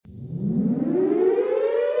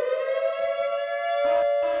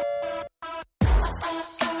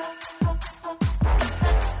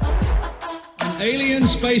alien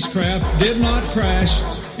spacecraft did not crash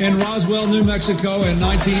in Roswell, New Mexico in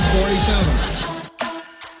 1947.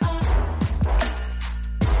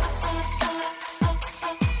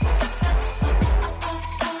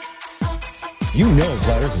 You know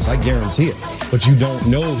flat earthers, I guarantee it. But you don't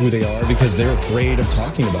know who they are because they're afraid of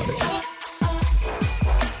talking about it.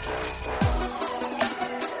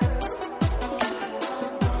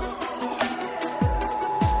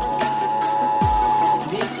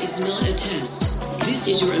 This is not a test. This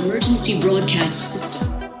is your emergency broadcast system.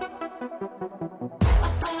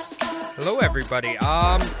 Hello, everybody.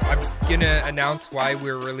 I'm gonna announce why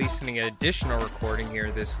we're releasing an additional recording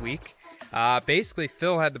here this week. Basically,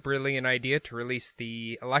 Phil had the brilliant idea to release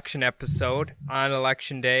the election episode on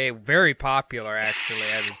Election Day. Very popular,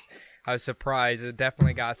 actually. I was surprised. It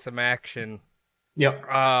definitely got some action. Yep.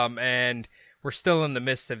 And we're still in the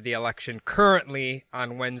midst of the election. Currently,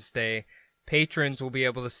 on Wednesday, patrons will be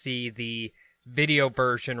able to see the video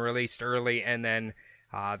version released early, and then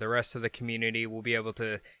the rest of the community will be able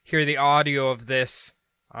to hear the audio of this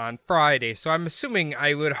on Friday. So I'm assuming,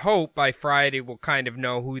 I would hope by Friday we'll kind of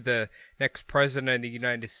know who the next president of the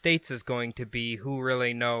United States is going to be. Who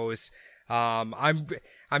really knows?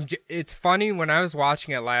 It's funny, when I was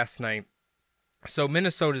watching it last night, so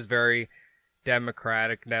Minnesota's very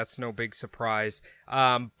Democratic. That's no big surprise.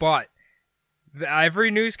 But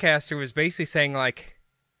every newscaster was basically saying, like,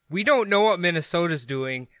 we don't know what Minnesota's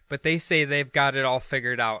doing, but they say they've got it all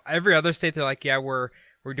figured out. Every other state, they're like, yeah, we're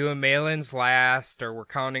doing mail-ins last, or we're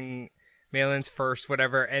counting mail-ins first,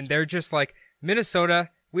 whatever. And they're just like, Minnesota,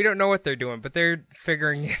 we don't know what they're doing, but they're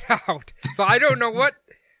figuring it out. So I don't know what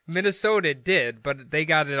Minnesota did, but they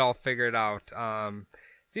got it all figured out.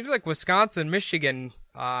 Seems like Wisconsin, Michigan,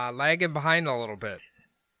 lagging behind a little bit.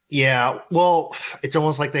 Yeah, well, it's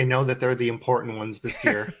almost like they know that they're the important ones this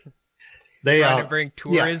year. They trying to bring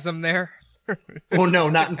tourism there. Well, no,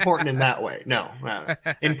 not important in that way. No,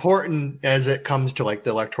 important as it comes to like the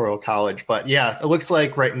Electoral College. But yeah, it looks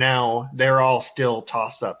like right now they're all still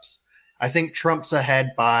toss-ups. I think Trump's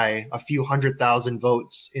ahead by a few 100,000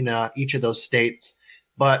 votes in each of those states.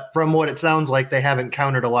 But from what it sounds like, they haven't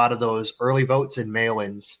counted a lot of those early votes and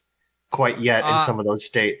mail-ins quite yet in some of those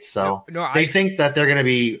states. So they think that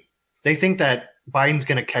they think that Biden's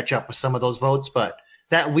going to catch up with some of those votes. But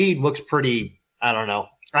that lead looks pretty, I don't know.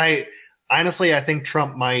 Honestly, I think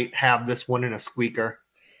Trump might have this one in a squeaker.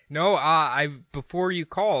 No, before you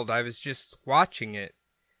called, I was just watching it.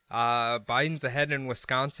 Biden's ahead in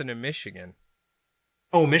Wisconsin and Michigan.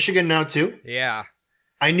 Oh, Michigan now too? Yeah.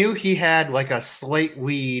 I knew he had like a slight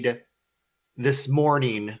lead this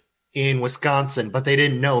morning in Wisconsin, but they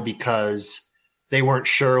didn't know because they weren't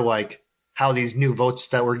sure like how these new votes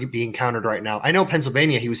that were being counted right now. I know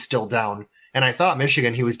Pennsylvania, he was still down, and I thought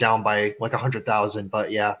Michigan, he was down by like 100,000,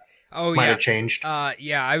 but yeah. Oh, might have changed.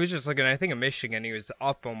 Yeah, I was just looking. I think in Michigan, he was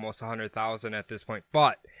up almost 100,000 at this point.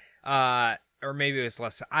 But, or maybe it was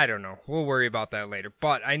less. I don't know. We'll worry about that later.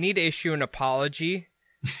 But I need to issue an apology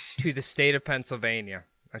to the state of Pennsylvania.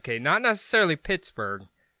 Okay, not necessarily Pittsburgh,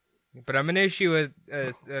 but I'm going to issue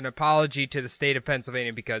an apology to the state of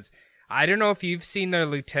Pennsylvania because I don't know if you've seen their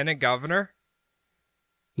lieutenant governor.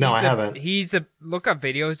 No, I haven't. Look up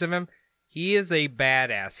videos of him. He is a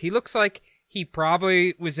badass. He looks like he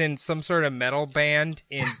probably was in some sort of metal band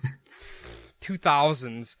in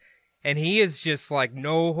 2000s, and he is just like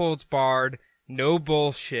no holds barred, no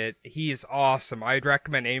bullshit. He is awesome. I'd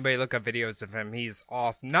recommend anybody look up videos of him. He's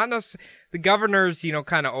awesome. Not necessarily, the governor's,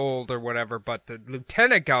 kind of old or whatever, but the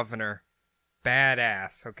lieutenant governor,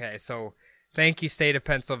 badass. Okay, so thank you, state of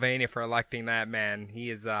Pennsylvania, for electing that man.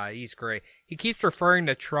 He's great. He keeps referring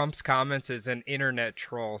to Trump's comments as an internet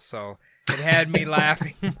troll, so it had me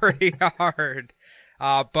laughing pretty hard.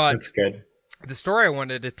 But that's good. The story I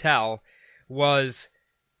wanted to tell was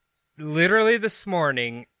literally this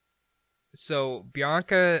morning. So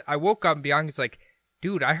Bianca, I woke up and Bianca's like,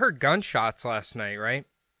 dude, I heard gunshots last night, right?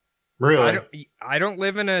 Really? I don't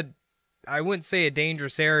live in I wouldn't say a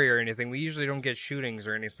dangerous area or anything. We usually don't get shootings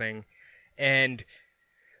or anything. And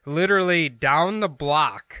literally down the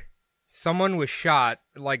block, someone was shot.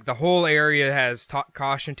 Like, the whole area has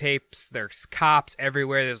caution tapes. There's cops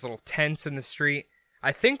everywhere. There's little tents in the street.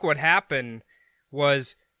 I think what happened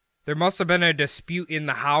was there must have been a dispute in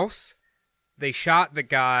the house. They shot the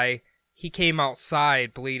guy. He came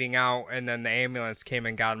outside bleeding out, and then the ambulance came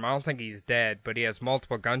and got him. I don't think he's dead, but he has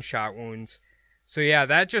multiple gunshot wounds. So, yeah,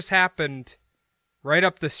 that just happened right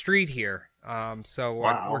up the street here. So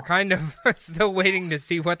wow. We're kind of still waiting to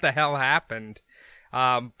see what the hell happened.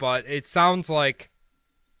 But it sounds like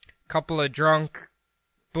a couple of drunk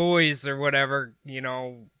boys or whatever,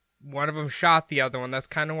 one of them shot the other one. That's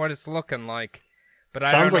kind of what it's looking like. But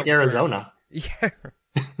I sounds don't like know Arizona. Yeah.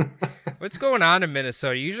 What's going on in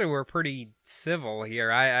Minnesota? Usually we're pretty civil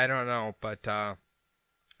here. I don't know, but I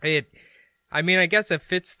mean, I guess it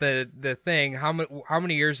fits the thing. How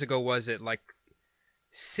many years ago was it? Like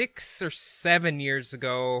 6 or 7 years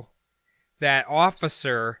ago, that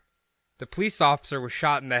the police officer was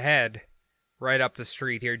shot in the head right up the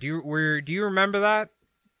street here. Do you remember that?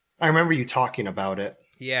 I remember you talking about it.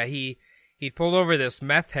 Yeah, he pulled over this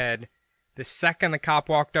meth head. The second the cop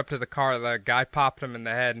walked up to the car, the guy popped him in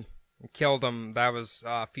the head and killed him. That was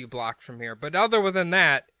a few blocks from here. But other than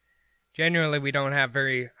that, genuinely, we don't have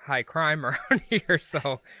very high crime around here,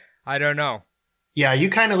 so I don't know. Yeah, you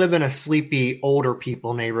kind of live in a sleepy older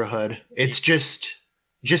people neighborhood. It's just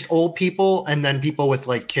old people and then people with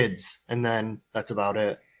like kids, and then that's about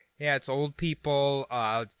it. Yeah, it's old people,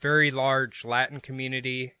 very large Latin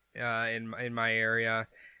community in my area.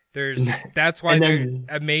 That's why there's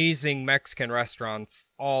amazing Mexican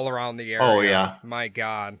restaurants all around the area. Oh yeah, my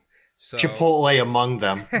God. So Chipotle among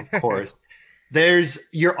them, of course.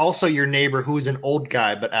 You're also your neighbor who's an old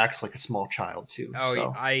guy but acts like a small child too. Oh,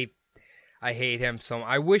 so. I hate him so.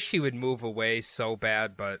 I wish he would move away so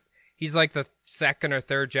bad, but he's like the second or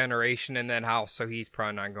third generation in that house, so he's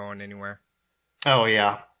probably not going anywhere. Oh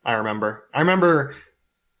yeah, I remember.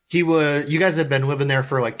 You guys had been living there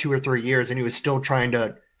for like 2 or 3 years, and he was still trying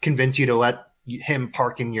to convince you to let him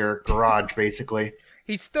park in your garage, basically.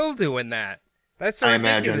 He's still doing that. That's so I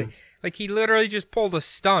ridiculous. imagine. Like, he literally just pulled a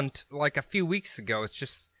stunt like a few weeks ago. It's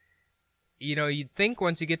just, you'd think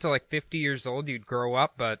once you get to like 50 years old, you'd grow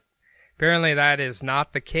up, but apparently that is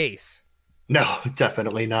not the case. No,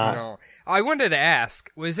 definitely not. No. I wanted to ask,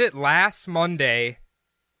 was it last Monday,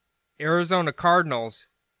 Arizona Cardinals,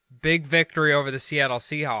 big victory over the Seattle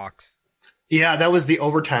Seahawks? Yeah, that was the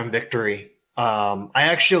overtime victory. I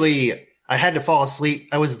had to fall asleep.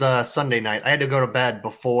 It was the Sunday night. I had to go to bed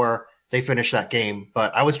before they finished that game,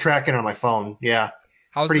 but I was tracking on my phone. Yeah.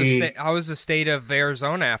 How was the state of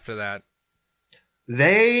Arizona after that?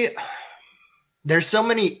 There's so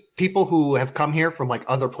many people who have come here from like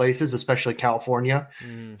other places, especially California.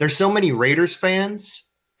 There's so many Raiders fans,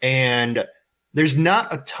 and there's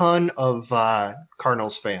not a ton of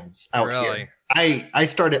Cardinals fans out here. I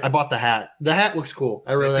bought the hat. The hat looks cool.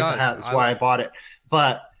 I really like the hat. That's why I bought it.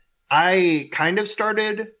 But I kind of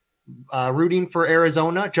started rooting for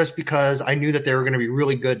Arizona just because I knew that they were going to be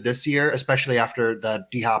really good this year, especially after the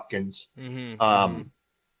D Hopkins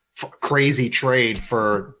crazy trade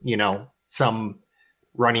for, some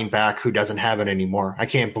running back who doesn't have it anymore. I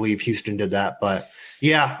can't believe Houston did that. But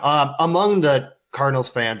yeah, among the Cardinals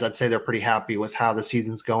fans, I'd say they're pretty happy with how the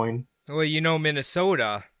season's going. Well,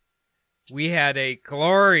 Minnesota, we had a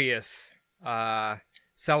glorious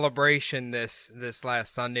celebration this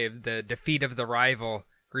last Sunday of the defeat of the rival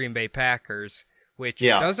Green Bay Packers, which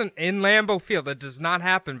doesn't, in Lambeau Field, it does not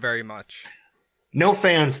happen very much. No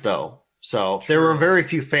fans, though. So there were very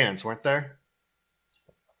few fans, weren't there?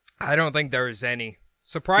 I don't think there was any.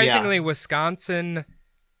 Surprisingly, Wisconsin,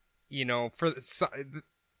 they're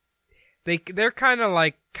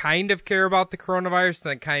kind of care about the coronavirus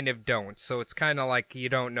and then kind of don't. So it's kind of like you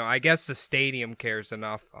don't know. I guess the stadium cares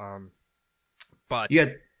enough. But yeah,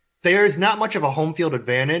 there's not much of a home field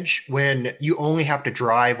advantage when you only have to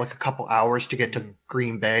drive like a couple hours to get to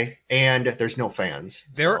Green Bay and there's no fans.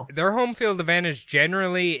 Their home field advantage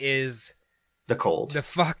generally is the cold, the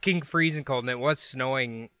fucking freezing cold, and it was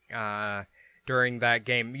snowing during that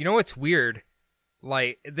game. You know what's weird?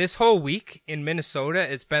 Like this whole week in Minnesota,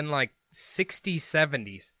 it's been like 60s,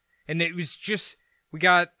 70s, and it was just we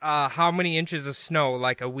got how many inches of snow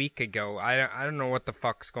like a week ago. I don't know what the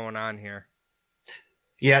fuck's going on here.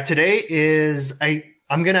 Yeah, today is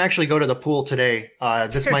I'm gonna actually go to the pool today.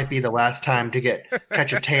 This might be the last time to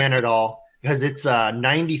catch a tan at all because it's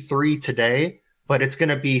 93 today, but it's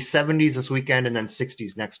gonna be 70s this weekend and then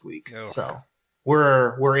 60s next week. Oh. So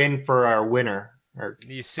we're in for our winter. Our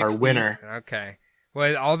winter. Okay.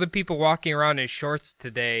 Well, all the people walking around in shorts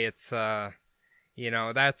today, it's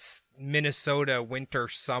that's Minnesota winter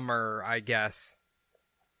summer, I guess.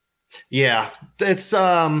 Yeah, it's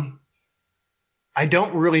I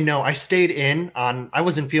don't really know. I stayed I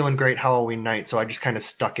wasn't feeling great Halloween night, so I just kind of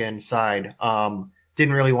stuck inside.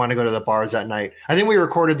 Didn't really want to go to the bars that night. I think we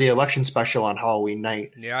recorded the election special on Halloween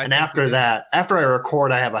night. Yeah. And after I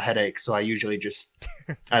record, I have a headache, so I usually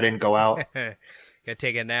I didn't go out. Gotta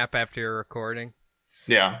take a nap after you're recording.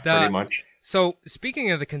 Yeah, pretty much. So, speaking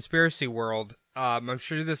of the conspiracy world, I'm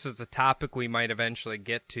sure this is a topic we might eventually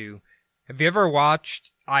get to. Have you ever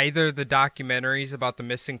watched either the documentaries about the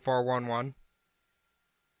missing 411?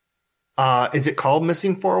 Is it called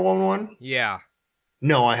Missing 411? Yeah.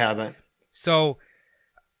 No, I haven't. So,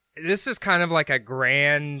 this is kind of like a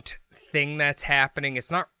grand thing that's happening.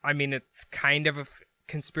 It's not, I mean, it's kind of a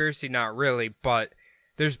conspiracy, not really, but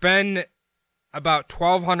there's been about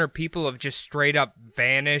 1,200 people have just straight up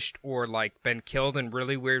vanished or like been killed in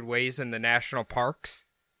really weird ways in the national parks.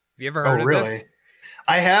 Have you ever heard of this?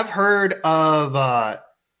 I have heard of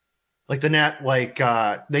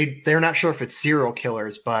they're not sure if it's serial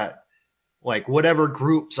killers, but like whatever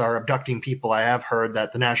groups are abducting people. I have heard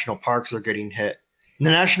that the national parks are getting hit.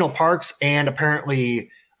 The national parks and apparently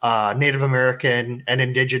Native American and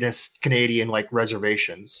Indigenous Canadian like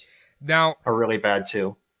reservations now are really bad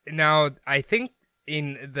too. Now, I think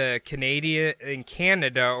in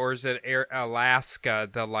Canada, or is it Alaska,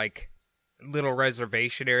 the like little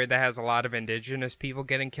reservation area that has a lot of indigenous people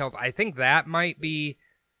getting killed, I think that might be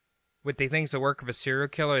what they think is the work of a serial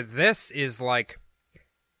killer. This is like,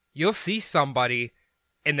 you'll see somebody,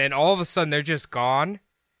 and then all of a sudden they're just gone,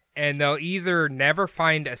 and they'll either never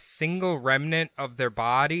find a single remnant of their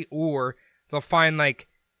body, or they'll find like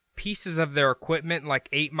pieces of their equipment like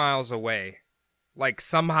 8 miles away. Like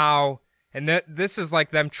somehow, and this is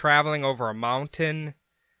like them traveling over a mountain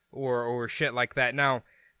or shit like that. Now,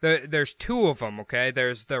 there's two of them, okay?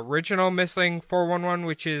 There's the original Missing 411,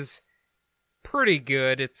 which is pretty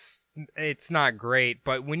good. It's not great,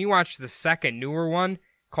 but when you watch the second, newer one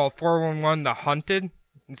called 411 The Hunted,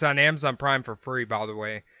 it's on Amazon Prime for free, by the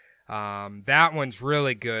way. That one's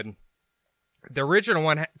really good. The original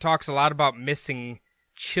one talks a lot about missing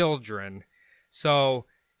children. So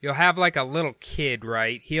you'll have like a little kid,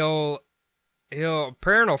 right? A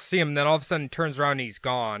parent will see him, then all of a sudden turns around and he's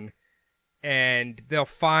gone. And they'll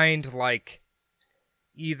find like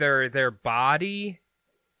either their body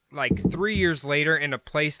like 3 years later in a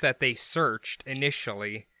place that they searched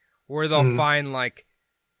initially, or they'll find like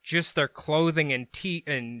just their clothing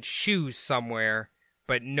and shoes somewhere,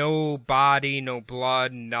 but no body, no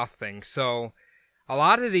blood, nothing. So a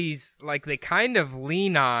lot of these, like, they kind of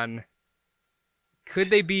lean on, could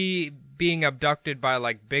they be being abducted by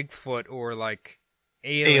like Bigfoot or like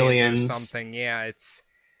aliens or something? Yeah, it's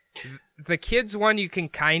the kids one you can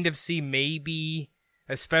kind of see maybe,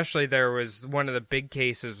 especially there was one of the big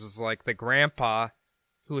cases was like the grandpa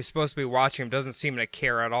who was supposed to be watching him doesn't seem to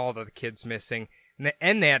care at all that the kid's missing.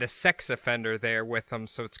 And they had a sex offender there with them,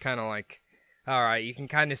 so it's kind of like, all right, you can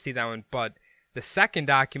kind of see that one. But the second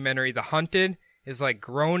documentary, The Hunted, is like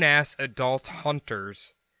grown-ass adult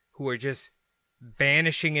hunters who are just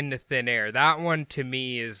vanishing into thin air. That one, to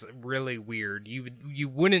me, is really weird. You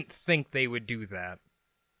wouldn't think they would do that.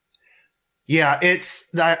 Yeah,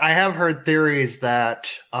 I have heard theories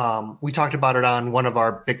that we talked about it on one of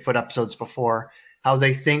our Bigfoot episodes before, how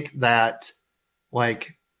they think that,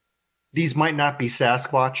 like, these might not be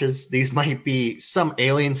Sasquatches. These might be some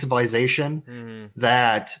alien civilization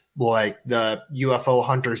that, like, the UFO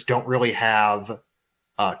hunters don't really have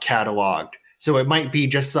cataloged. So it might be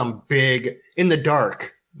just some big, in the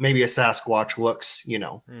dark, maybe a Sasquatch looks,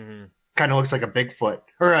 kind of looks like a Bigfoot.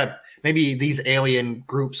 Or maybe these alien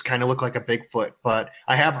groups kind of look like a Bigfoot. But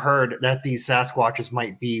I have heard that these Sasquatches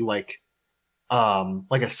might be like a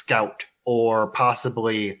scout, or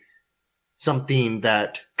possibly something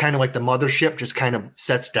that kind of like the mothership just kind of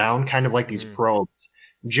sets down, kind of like these probes,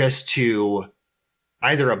 just to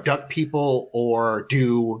either abduct people or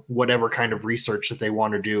do whatever kind of research that they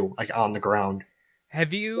want to do, like on the ground.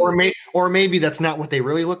 Have you? Or maybe that's not what they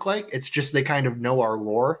really look like. It's just they kind of know our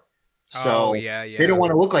lore. So they don't want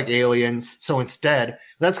to look like aliens. So instead,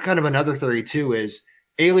 that's kind of another theory too, is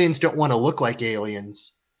aliens don't want to look like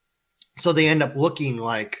aliens. So they end up looking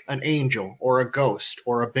like an angel or a ghost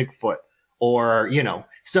or a Bigfoot, or,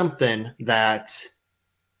 something that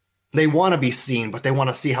they want to be seen, but they want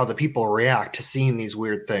to see how the people react to seeing these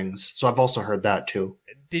weird things. So I've also heard that too.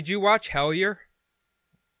 Did you watch Hellier?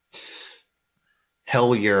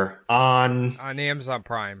 Hellier on Amazon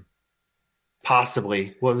Prime.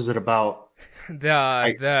 Possibly. What was it about?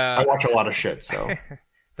 I watch a lot of shit, so.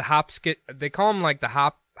 They call them like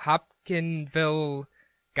the Hopkinville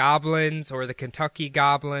Goblins or the Kentucky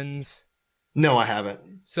Goblins. No, I haven't.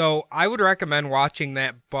 So I would recommend watching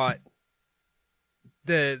that, but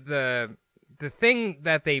the thing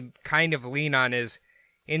that they kind of lean on is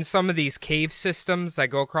in some of these cave systems that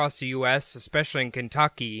go across the U.S., especially in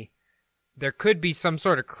Kentucky, there could be some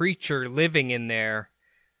sort of creature living in there,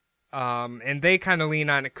 and they kind of lean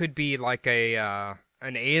on it could be like an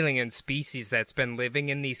alien species that's been living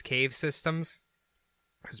in these cave systems,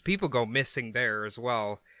 because people go missing there as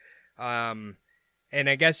well. And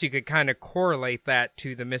I guess you could kind of correlate that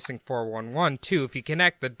to the Missing 411 too, if you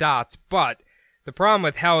connect the dots. But the problem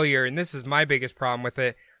with Hellier, and this is my biggest problem with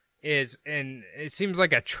it, is, and it seems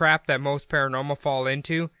like a trap that most paranormal fall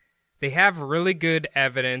into, they have really good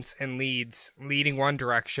evidence and leads leading one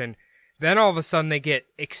direction. Then all of a sudden they get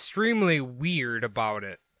extremely weird about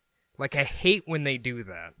it. Like, I hate when they do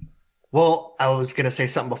that. Well, I was going to say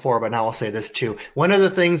something before, but now I'll say this too. One of the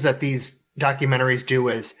things that these documentaries do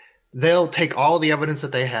is they'll take all the evidence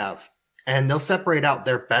that they have and they'll separate out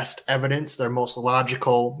their best evidence, their most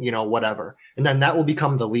logical, whatever. And then that will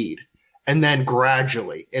become the lead. And then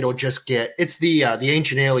gradually it'll just get, it's the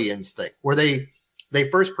Ancient Aliens thing where they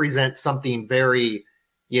first present something very,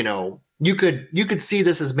 you could see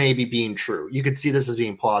this as maybe being true. You could see this as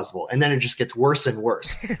being plausible. And then it just gets worse and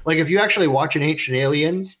worse. Like if you actually watch an Ancient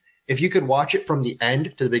Aliens, if you could watch it from the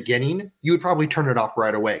end to the beginning, you would probably turn it off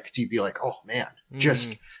right away because you'd be like, oh man,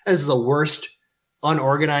 just as the worst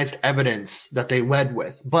unorganized evidence that they led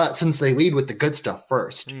with. But since they lead with the good stuff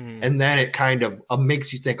first, and then it kind of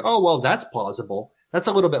makes you think, oh, well, that's plausible. That's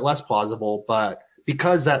a little bit less plausible. But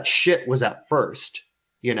because that shit was at first,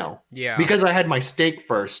 because I had my steak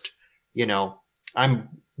first, I'm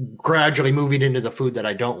gradually moving into the food that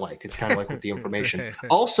I don't like. It's kind of like with the information.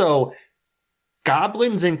 Also,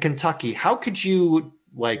 goblins in Kentucky, how could you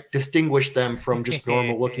distinguish them from just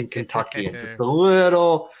normal looking Kentuckians? It's a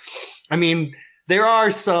little, there are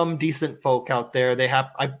some decent folk out there. They have,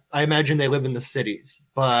 I imagine they live in the cities,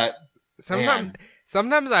 but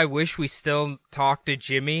sometimes I wish we still talk to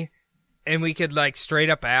Jimmy and we could straight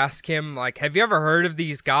up ask him, have you ever heard of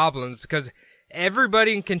these goblins? Because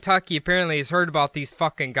everybody in Kentucky apparently has heard about these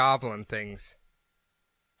fucking goblin things.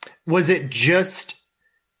 Was it just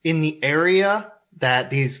in the area that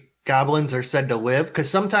these goblins are said to live? Because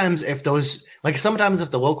sometimes if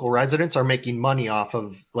the local residents are making money off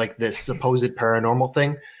of this supposed paranormal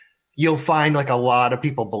thing, you'll find a lot of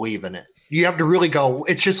people believe in it. You have to really go.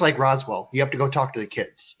 It's just like Roswell. You have to go talk to the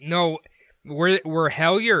kids. No, where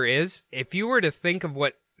Hellier is, if you were to think of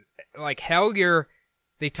what Hellier,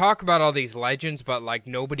 they talk about all these legends, but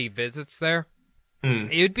nobody visits there.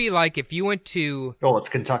 It would be like if you went to... Oh, it's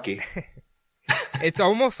Kentucky. It's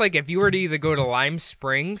almost like if you were to either go to Lime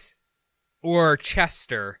Springs or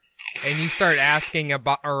Chester and you start asking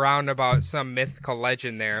around about some mythical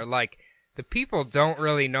legend there, the people don't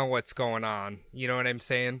really know what's going on. You know what I'm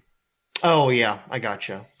saying? Oh, yeah, I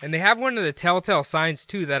gotcha. And they have one of the telltale signs,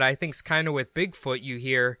 too, that I think's kind of with Bigfoot you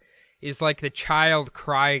hear, is the child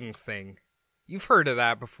crying thing. You've heard of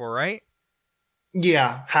that before, right?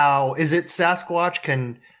 Yeah. How is it Sasquatch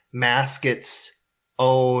can mask its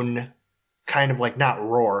own kind of not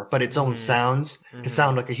roar, but its own sounds to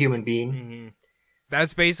sound like a human being?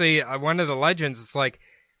 That's basically one of the legends. It's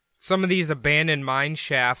some of these abandoned mine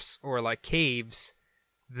shafts or caves,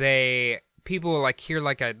 people will hear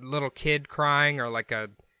a little kid crying or a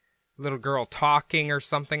little girl talking or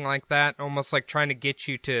something like that, almost trying to get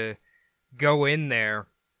you to go in there.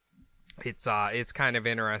 It's kind of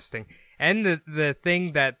interesting. And the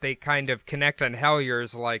thing that they kind of connect on Hellier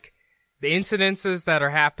is the incidences that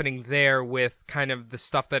are happening there with kind of the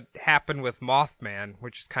stuff that happened with Mothman,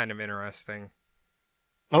 which is kind of interesting.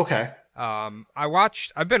 Okay.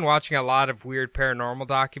 I've been watching a lot of weird paranormal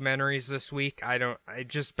documentaries this week. I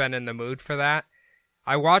just been in the mood for that.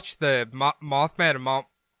 I watched the Mothman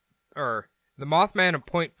of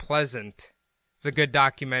Point Pleasant. It's a good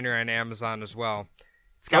documentary on Amazon as well.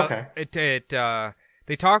 It's got, okay.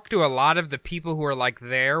 They talk to a lot of the people who were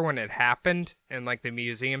there when it happened and the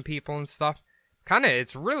museum people and stuff.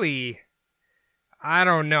 It's really, I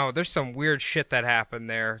don't know. There's some weird shit that happened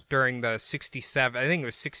there during the 67. I think it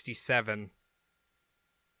was 67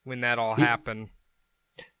 when that all happened.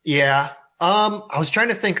 Yeah. I was trying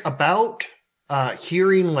to think about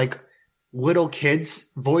hearing little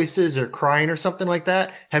kids' voices or crying or something like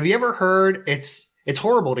that. Have you ever heard? It's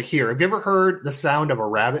horrible to hear. Have you ever heard the sound of a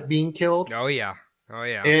rabbit being killed? Oh yeah. Oh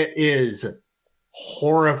yeah. It is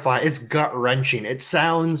horrifying. It's gut wrenching. It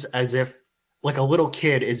sounds as if a little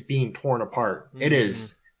kid is being torn apart. It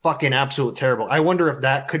is fucking absolute terrible. I wonder if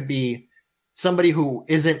that could be somebody who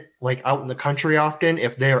isn't out in the country often,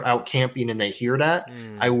 if they're out camping and they hear that.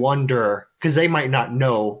 I wonder, because they might not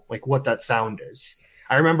know what that sound is.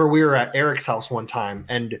 I remember we were at Eric's house one time,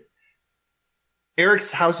 and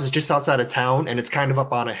Eric's house is just outside of town and it's kind of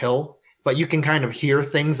up on a hill, but you can kind of hear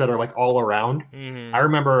things that are all around. I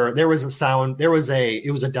remember there was a sound, it was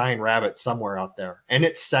a dying rabbit somewhere out there, and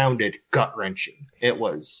it sounded gut wrenching. It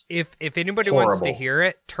was If anybody horrible. wants to hear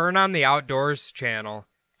it, turn on the Outdoors channel,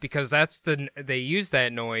 because they use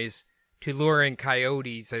that noise to lure in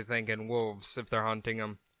coyotes, I think, and wolves if they're hunting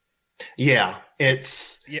them. Yeah,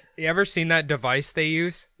 You ever seen that device they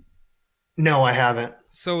use? No, I haven't.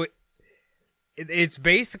 So it's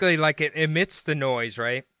basically it emits the noise,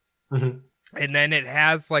 right? And then it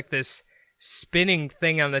has this spinning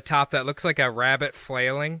thing on the top that looks like a rabbit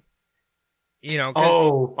flailing. You know.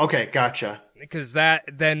 Oh, okay, gotcha. Because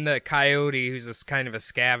then the coyote, who's this kind of a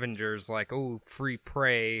scavenger, is like, oh, free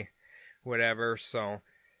prey, whatever. So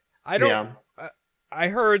I don't. Yeah. I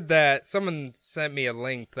heard that someone sent me a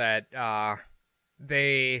link that I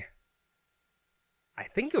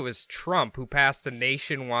think it was Trump who passed a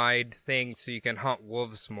nationwide thing so you can hunt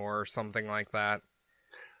wolves more or something like that.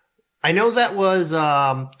 I know that was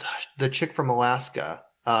the chick from Alaska.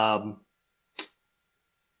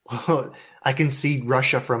 I can see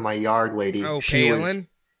Russia from my yard, lady. Oh, Palin?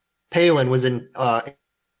 Palin was in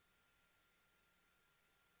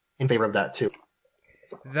favor of that too.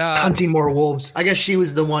 Hunting more wolves. I guess she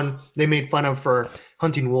was the one they made fun of for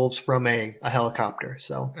hunting wolves from a helicopter.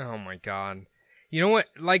 So. Oh my God. You know what?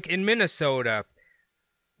 Like in Minnesota,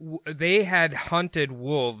 they had hunted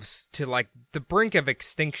wolves to like the brink of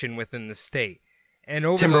extinction within the state. And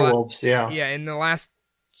over timber wolves, yeah. Yeah, in the last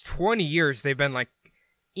 20 years, they've been like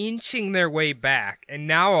inching their way back. And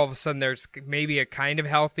now all of a sudden there's maybe a kind of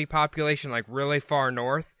healthy population like really far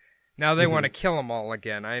north. Now they want to kill them all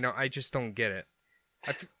again. I just don't get it.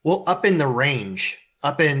 Well, up in the range,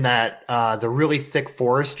 up in that the really thick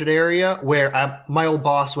forested area where my old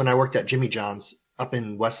boss when I worked at Jimmy John's up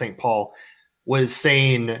in West St. Paul was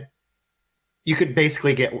saying you could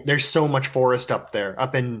basically there's so much forest up there,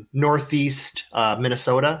 up in northeast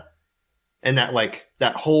Minnesota, and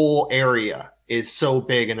that whole area is so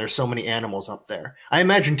big and there's so many animals up there. I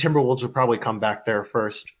imagine timberwolves would probably come back there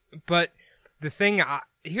first. But the thing,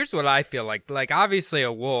 here's what I feel like. Like, obviously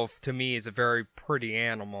a wolf, to me, is a very pretty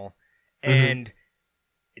animal. And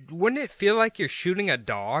wouldn't it feel like you're shooting a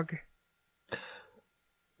dog?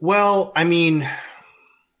 Well, I mean...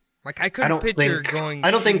 Like, I couldn't picture going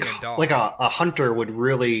I don't think a dog. like a hunter would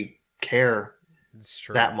really care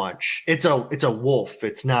that much. It's a wolf.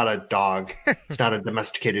 It's not a dog. It's not a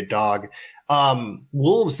domesticated dog.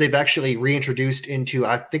 Wolves, they've actually reintroduced into,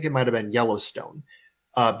 I think it might have been Yellowstone,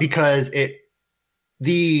 because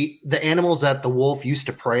the animals that the wolf used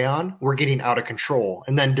to prey on were getting out of control,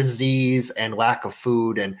 and then disease and lack of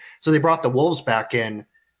food. And so they brought the wolves back in,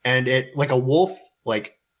 and it, like a wolf,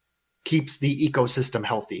 like keeps the ecosystem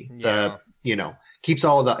healthy. Yeah. Keeps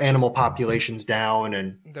all of the animal populations down,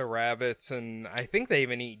 and the rabbits, and I think they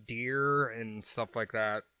even eat deer and stuff like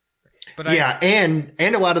that. But and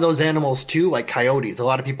a lot of those animals too, like coyotes. A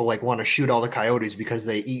lot of people like want to shoot all the coyotes because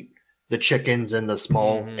they eat the chickens and the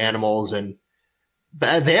small animals,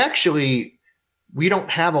 but we don't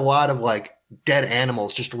have a lot of like dead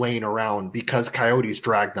animals just laying around because coyotes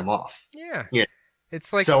drag them off. Yeah.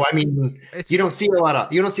 It's like, so I mean, you don't see a lot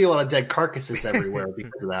of dead carcasses everywhere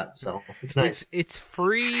because of that. So it's nice. It's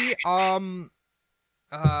free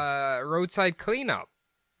roadside cleanup.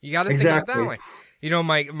 You got to think of it that way. You know,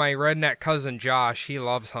 my redneck cousin Josh, he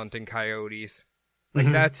loves hunting coyotes. Like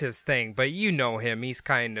that's his thing. But you know him; he's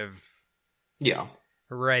kind of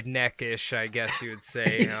redneckish, I guess you would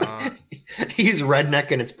say. He's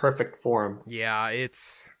redneck in its perfect form. Yeah,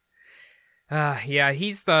 it's.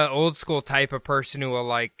 He's the old school type of person who will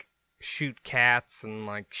like shoot cats and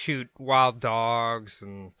like shoot wild dogs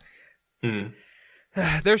and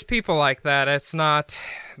there's people like that. That's not,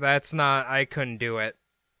 I couldn't do it.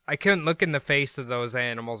 I couldn't look in the face of those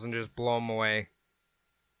animals and just blow them away.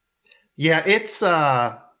 Yeah, it's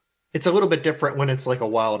a little bit different when it's like a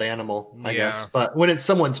wild animal, I guess. But when it's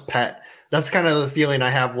someone's pet, that's kind of the feeling I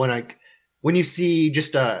have when you see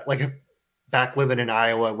just back living in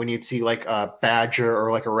Iowa, when you'd see like a badger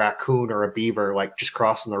or like a raccoon or a beaver like just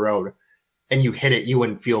crossing the road and you hit it, you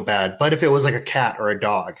wouldn't feel bad. But if it was like a cat or a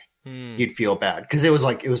dog, you'd feel bad because it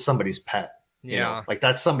was somebody's pet. Yeah. Like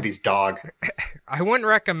that's somebody's dog. I wouldn't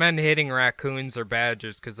recommend hitting raccoons or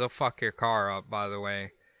badgers because they'll fuck your car up, by the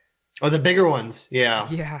way. Oh, the bigger ones. Yeah.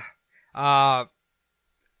 Yeah. I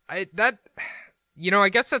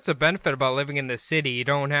guess that's a benefit about living in the city. You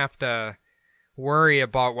don't have to worry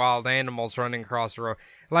about wild animals running across the road.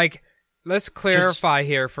 Like, let's clarify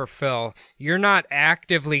here for Phil. You're not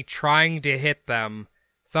actively trying to hit them.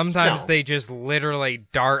 Sometimes they just literally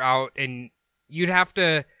dart out, and you'd have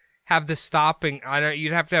to have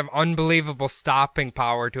you'd have to have unbelievable stopping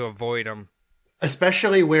power to avoid them.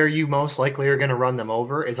 Especially where you most likely are going to run them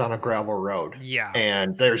over is on a gravel road. Yeah.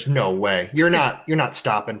 And there's no way. You're not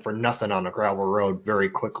stopping for nothing on a gravel road very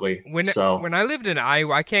quickly. When I lived in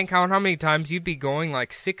Iowa, I can't count how many times you'd be going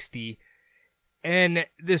like 60 and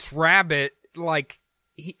this rabbit, like,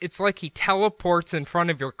 it's like he teleports in front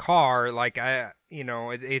of your car. Like,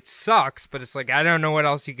 it sucks, but it's like, I don't know what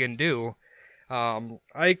else you can do. I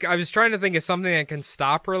was trying to think of something that can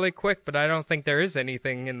stop really quick, but I don't think there is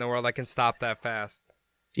anything in the world that can stop that fast.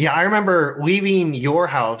 Yeah, I remember leaving your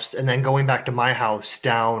house and then going back to my house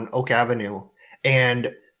down Oak Avenue.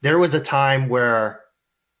 And there was a time where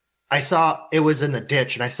I saw it was in the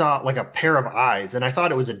ditch and I saw like a pair of eyes and I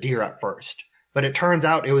thought it was a deer at first, but it turns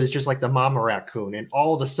out it was just like the mama raccoon. And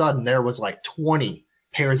all of a sudden there was like 20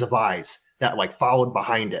 pairs of eyes that like followed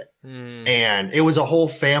behind it. And it was a whole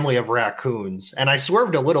family of raccoons. And I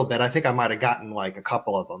swerved a little bit. I think I might've gotten like a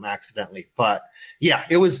couple of them accidentally, but yeah,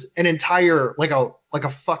 it was an entire, like a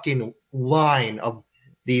fucking line of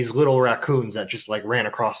these little raccoons that just like ran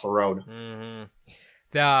across the road.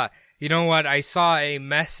 You know what? I saw a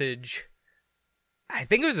message. I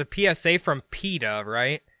think it was a PSA from PETA,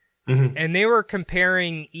 right? And they were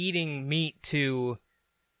comparing eating meat to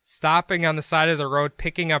stopping on the side of the road,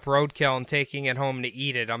 picking up roadkill and taking it home to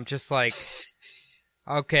eat it. I'm just like,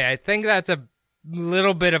 okay, I think that's a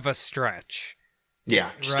little bit of a stretch.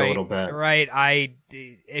 Yeah, just a little bit. Right.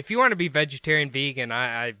 If you want to be vegetarian, vegan,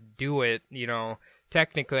 I do it. You know,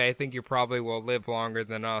 technically, I think you probably will live longer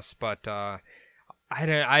than us, but I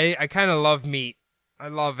kind of love meat. I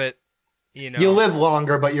love it. You know, you'll live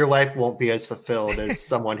longer, but your life won't be as fulfilled as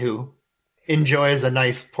someone who enjoys a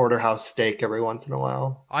nice porterhouse steak every once in a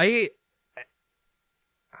while. I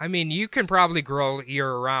mean, you can probably grill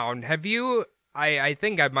year round. Have you? I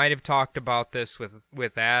think I might have talked about this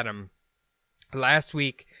with Adam. Last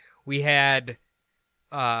week we had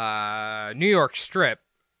New York strip,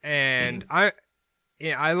 and I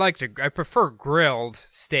prefer grilled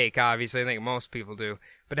steak. Obviously, I think most people do,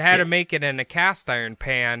 but I had to make it in a cast iron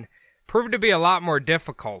pan. Proved to be a lot more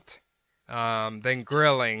difficult than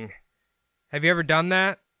grilling. Have you ever done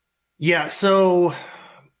that? Yeah, so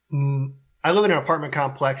I live in an apartment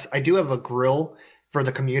complex. I do have a grill for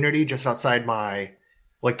the community just outside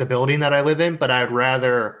the building that I live in, but I'd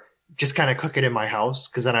rather just kind of cook it in my house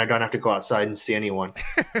because then I don't have to go outside and see anyone.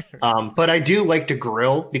 But I do like to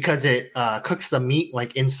grill because it cooks the meat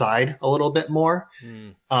like inside a little bit more.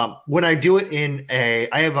 When I do it in I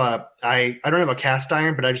don't have a cast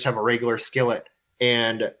iron, but I just have a regular skillet,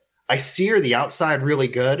 and I sear the outside really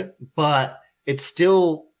good, but it's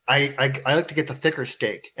still, I like to get the thicker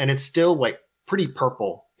steak, and it's still like pretty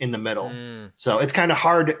purple in the middle. So it's kind of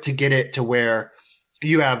hard to get it to where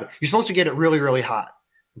you're supposed to get it really, really hot.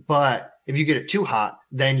 But if you get it too hot,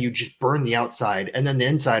 then you just burn the outside, and then the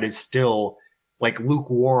inside is still like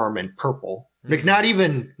lukewarm and purple. Like not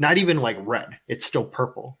even like red. It's still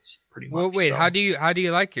purple. It's pretty much. Well, wait, so. how do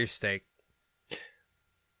you like your steak?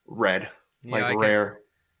 Red, like rare.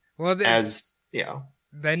 Well,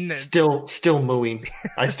 then still mooing.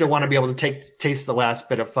 I still want to be able to taste the last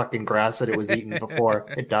bit of fucking grass that it was eaten before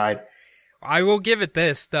it died. I will give it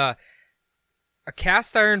this: a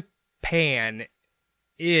cast iron pan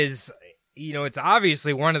is, it's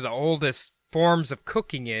obviously one of the oldest forms of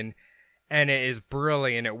cooking and it is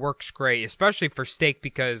brilliant. It works great, especially for steak,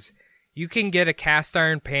 because you can get a cast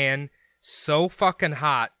iron pan so fucking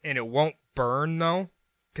hot and it won't burn though,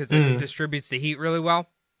 because it distributes the heat really well.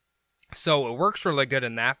 So it works really good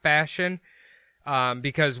in that fashion.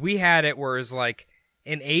 Because we had it where it was like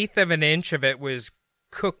 1/8 of an inch of it was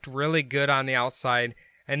cooked really good on the outside,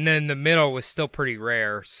 and then the middle was still pretty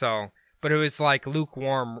rare. But it was like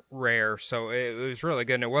lukewarm rare, so it was really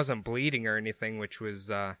good, and it wasn't bleeding or anything, which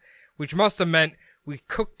must have meant we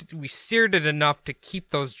seared it enough to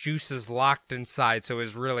keep those juices locked inside, so it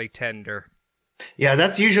was really tender. Yeah,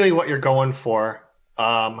 that's usually what you're going for.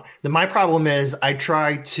 My problem is I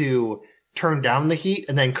try to turn down the heat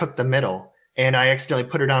and then cook the middle, and I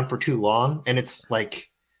accidentally put it on for too long, and it's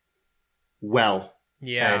like,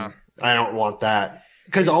 yeah, and I don't want that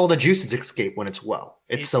because all the juices escape when it's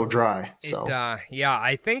It's so dry. So yeah,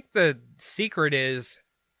 I think the secret is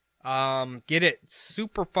get it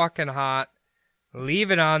super fucking hot,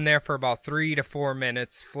 leave it on there for about 3 to 4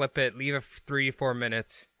 minutes, flip it, leave it for 3 to 4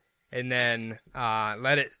 minutes, and then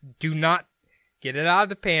do not get it out of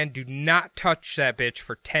the pan. Do not touch that bitch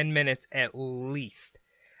for 10 minutes at least.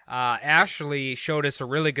 Ashley showed us a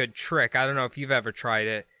really good trick. I don't know if you've ever tried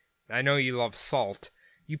it. I know you love salt.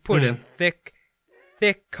 You put a thick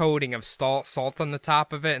coating of salt on the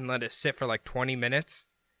top of it and let it sit for like 20 minutes.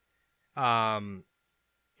 And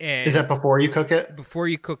is that before you cook it? Before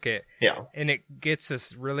you cook it. Yeah. And it gets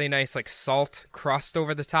this really nice like salt crust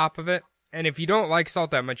over the top of it. And if you don't like salt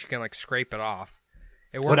that much, you can like scrape it off.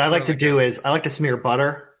 What I like to do is I like to smear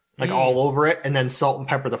butter like all over it and then salt and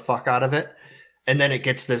pepper the fuck out of it. And then it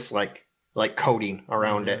gets this like coating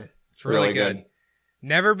around it. It's really good.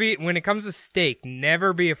 When it comes to steak,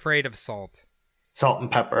 never be afraid of salt. Salt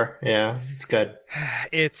and pepper. Yeah, it's good.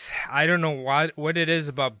 I don't know what it is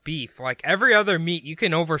about beef. Like every other meat, you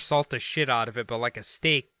can oversalt the shit out of it, but like a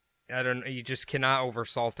steak, don't. You just cannot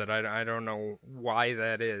oversalt it. I don't know why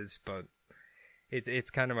that is, but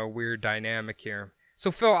it's kind of a weird dynamic here.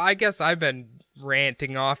 So Phil, I guess I've been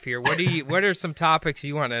ranting off here. What are some topics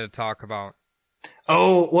you wanted to talk about?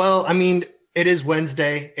 Oh, well, I mean, it is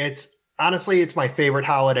Wednesday. It's my favorite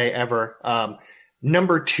holiday ever.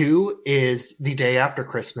 Number 2 is the day after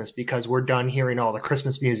Christmas because we're done hearing all the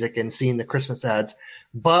Christmas music and seeing the Christmas ads,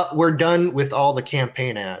 but we're done with all the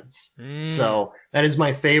campaign ads. So that is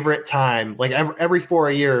my favorite time. Like every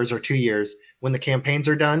 4 years or 2 years, when the campaigns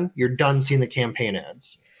are done, you're done seeing the campaign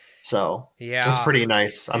ads. So yeah, it's pretty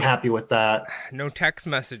nice. I'm happy with that. No text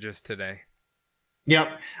messages today.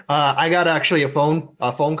 Yep. I got actually a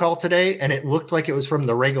phone call today, and it looked like it was from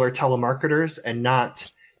the regular telemarketers and not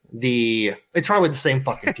it's probably the same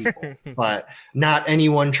fucking people, but not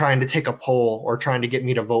anyone trying to take a poll or trying to get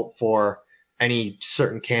me to vote for any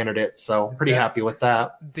certain candidate. So pretty happy with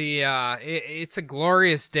that. It's a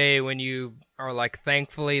glorious day when you are like,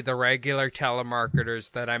 thankfully the regular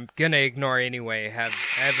telemarketers that I'm going to ignore anyway have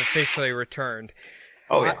officially returned.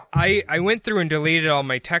 Oh yeah. I went through and deleted all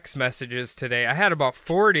my text messages today. I had about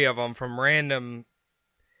 40 of them from random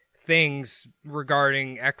things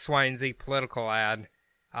regarding X, Y, and Z political ad.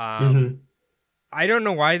 I don't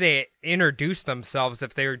know why they introduced themselves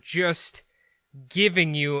if they were just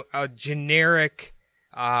giving you a generic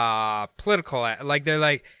political ad. Like they're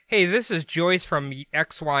like, hey, this is Joyce from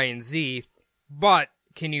X, Y, and Z, but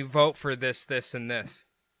can you vote for this, this, and this?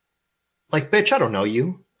 Like, bitch, I don't know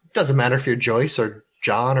you. Doesn't matter if you're Joyce or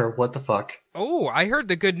John or what the fuck. Oh, I heard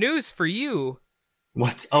the good news for you.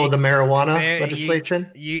 What? Oh, the marijuana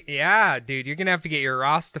legislation? Yeah, dude, you're going to have to get your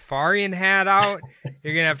Rastafarian hat out.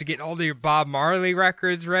 You're going to have to get all your Bob Marley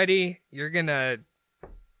records ready. You're going to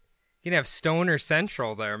have Stoner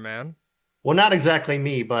Central there, man. Well, not exactly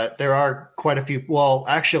me, but there are quite a few. Well,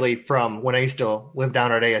 actually, from when I used to live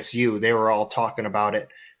down at ASU, they were all talking about it.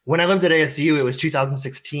 When I lived at ASU, it was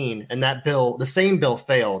 2016, and the same bill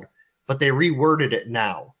failed, but they reworded it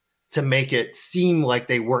now to make it seem like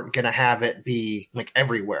they weren't going to have it be like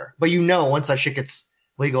everywhere. But once that shit gets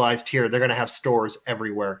legalized here, they're going to have stores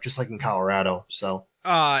everywhere, just like in Colorado. So,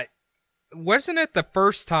 wasn't it the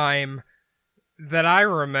first time that I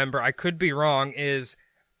remember, I could be wrong, is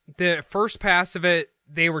the first pass of it,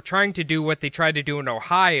 they were trying to do what they tried to do in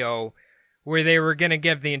Ohio, where they were going to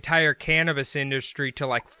give the entire cannabis industry to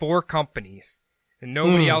like 4 companies and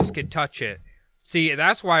nobody else could touch it. See,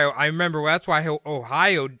 that's why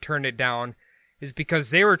Ohio turned it down, is because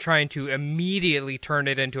they were trying to immediately turn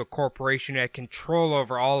it into a corporation that had control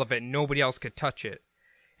over all of it and nobody else could touch it.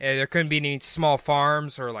 And there couldn't be any small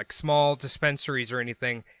farms or like small dispensaries or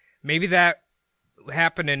anything. Maybe that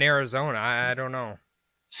happened in Arizona. I don't know.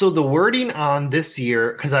 So the wording on this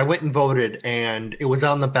year, because I went and voted and it was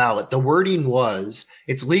on the ballot, the wording was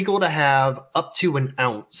it's legal to have up to an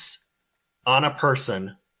ounce on a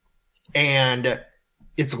person, and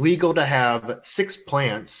it's legal to have 6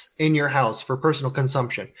 plants in your house for personal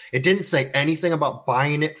consumption. It didn't say anything about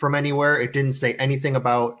buying it from anywhere. It didn't say anything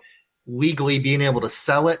about legally being able to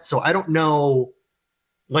sell it. So I don't know,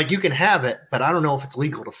 like you can have it, but I don't know if it's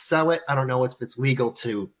legal to sell it. I don't know if it's legal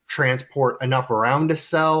to transport enough around to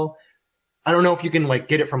sell. I don't know if you can like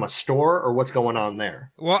get it from a store or what's going on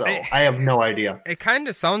there. Well, so I have no idea. It kind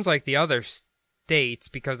of sounds like the other states,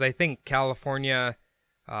 because I think California,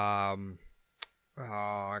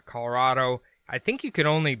 Colorado, I think you could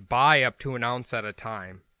only buy up to an ounce at a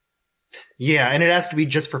time. Yeah, and it has to be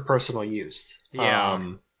just for personal use.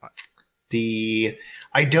 Yeah.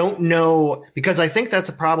 I don't know, because I think that's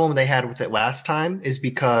a problem they had with it last time, is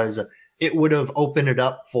because it would have opened it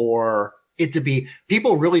up for it to be,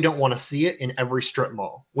 people really don't want to see it in every strip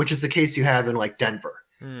mall, which is the case you have in like Denver,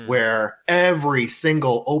 where every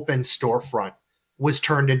single open storefront was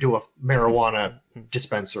turned into a marijuana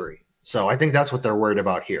dispensary. So I think that's what they're worried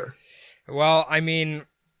about here. Well, I mean,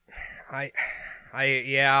 I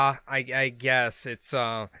guess it's,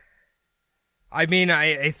 I mean,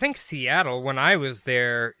 I think Seattle, when I was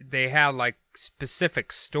there, they had like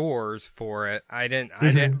specific stores for it. I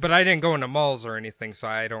didn't go into malls or anything, so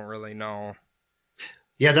I don't really know.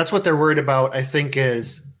 Yeah, that's what they're worried about, I think,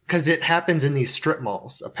 is because it happens in these strip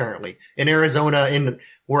malls, apparently. In Arizona, in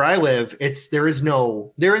where I live, there is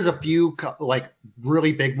a few like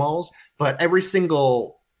really big malls, but every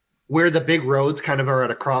single, where the big roads kind of are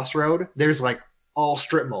at a crossroad, there's like all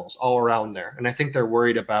strip malls all around there. And I think they're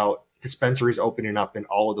worried about dispensaries opening up in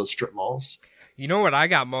all of those strip malls. You know what I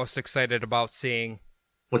got most excited about seeing?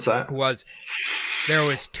 What's that? There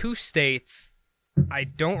was 2 states, I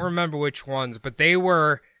don't remember which ones, but they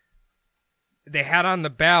had on the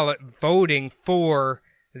ballot voting for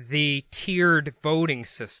the tiered voting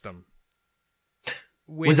system.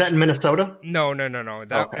 Was that in Minnesota? No.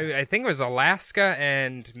 Okay. I think it was Alaska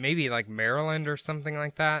and maybe like Maryland or something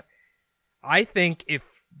like that. I think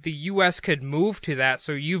if the U.S. could move to that,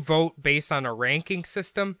 so you vote based on a ranking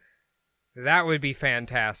system, that would be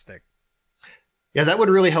fantastic. Yeah, that would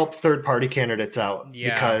really help third-party candidates out.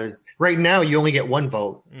 Yeah. Because right now you only get one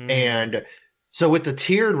vote. And so with the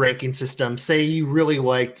tiered ranking system, say you really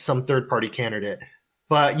liked some third-party candidate,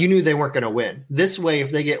 but you knew they weren't going to win. This way,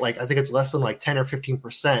 if they get I think it's less than 10 or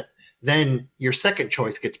 15%, then your second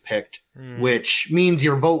choice gets picked, which means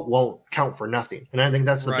your vote won't count for nothing. And I think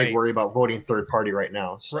that's the big worry about voting third-party right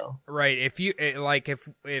now. So right. If you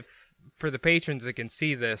if for the patrons that can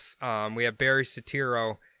see this, we have Barry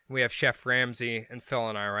Soetoro, we have Chef Ramsay, and Phil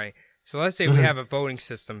and I, right? So let's say we have a voting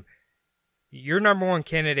system. Your number one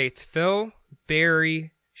candidate's Phil,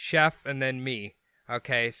 Barry, Chef, and then me.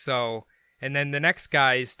 Okay, so, and then the next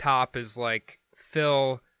guy's top is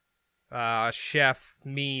Phil, Chef,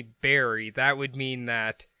 me, Barry. That would mean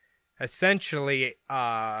that essentially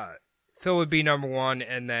Phil would be number one,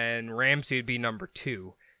 and then Ramsay would be number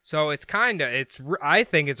two. So I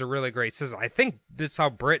think it's a really great system. I think this is how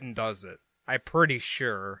Britain does it. I'm pretty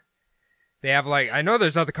sure. They have I know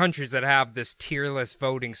there's other countries that have this tierless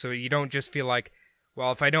voting, so you don't just feel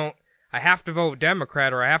well, if I have to vote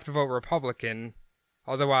Democrat or I have to vote Republican,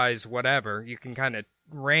 otherwise whatever. You can kind of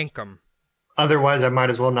rank them. Otherwise, I might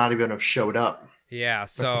as well not even have showed up. Yeah,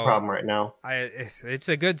 so that's the problem right now. It's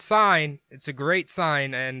a good sign. It's a great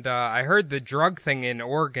sign, and I heard the drug thing in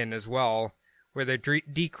Oregon as well, where they're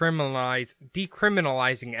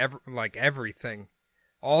decriminalizing everything,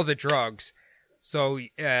 all the drugs. So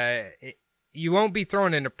you won't be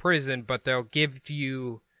thrown into prison, but they're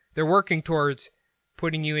working towards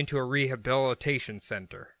putting you into a rehabilitation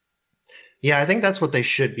center. Yeah, I think that's what they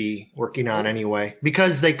should be working on anyway,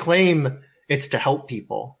 because they claim it's to help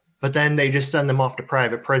people, but then they just send them off to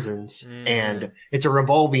private prisons, and it's a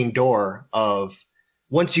revolving door of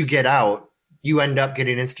once you get out, you end up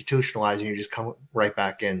getting institutionalized and you just come right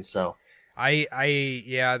back in. So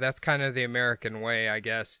yeah, that's kind of the American way, I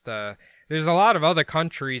guess. There's a lot of other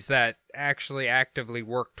countries that actually actively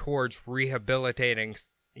work towards rehabilitating,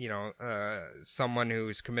 someone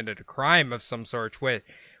who's committed a crime of some sort,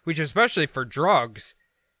 which especially for drugs,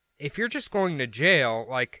 if you're just going to jail,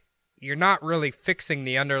 you're not really fixing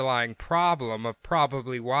the underlying problem of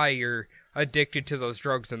probably why you're addicted to those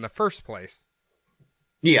drugs in the first place.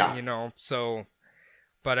 Yeah. So,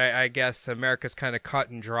 but I guess America's kind of cut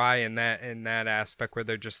and dry in that aspect where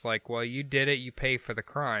they're just well, you did it, you pay for the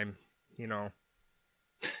crime.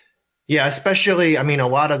 Yeah, especially, a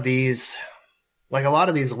lot of these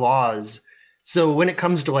laws. So when it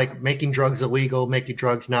comes to making drugs illegal, making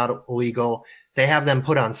drugs not illegal, they have them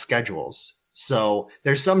put on schedules. So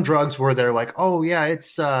there's some drugs where they're oh yeah,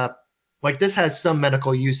 it's this has some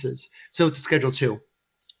medical uses, so it's Schedule 2.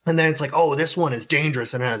 And then it's oh, this one is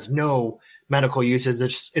dangerous and has no medical uses.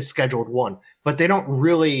 It's Scheduled 1, but they don't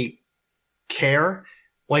really care.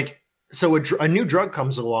 So a new drug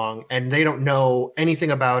comes along and they don't know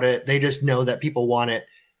anything about it. They just know that people want it.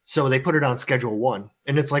 So they put it on Schedule 1.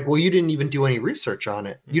 And it's well, you didn't even do any research on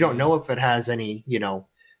it. You don't know if it has any,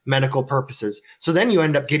 medical purposes. So then you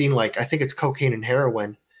end up getting I think it's cocaine and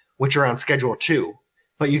heroin, which are on Schedule 2.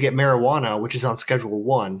 But you get marijuana, which is on Schedule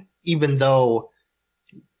 1, even though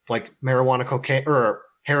marijuana, cocaine, or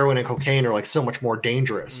heroin and cocaine are so much more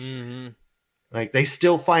dangerous. Mm-hmm. They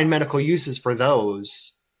still find medical uses for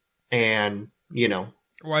those. And,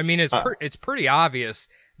 well, it's pretty obvious.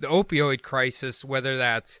 The opioid crisis, whether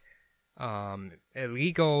that's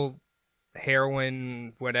illegal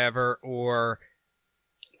heroin, whatever, or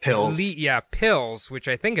pills. Pills, which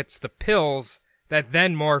I think it's the pills that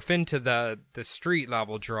then morph into the street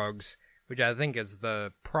level drugs, which I think is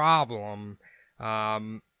the problem.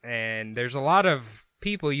 And there's a lot of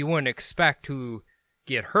people you wouldn't expect who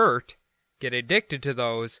get hurt, get addicted to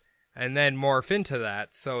those, and then morph into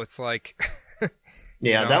that. So it's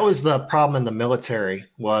yeah, that was the problem in the military,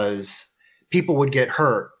 was people would get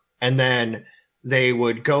hurt and then they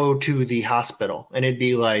would go to the hospital and it'd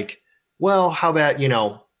be well, how about,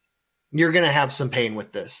 you're going to have some pain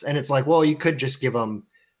with this. And it's well, you could just give them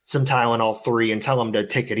some Tylenol 3 and tell them to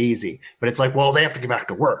take it easy. But it's well, they have to get back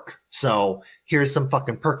to work. So here's some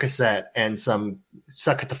fucking Percocet and some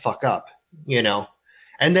suck it the fuck up,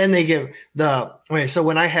 And then they give so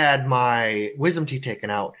when I had my wisdom teeth taken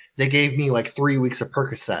out, they gave me 3 weeks of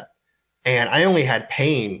Percocet, and I only had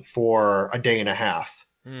pain for a day and a half.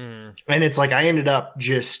 And it's I ended up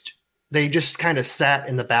they just kind of sat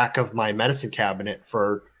in the back of my medicine cabinet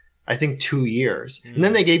for, I think, 2 years. And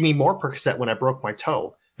then they gave me more Percocet when I broke my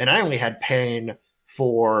toe. and I only had pain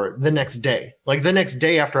for the next day. Like the next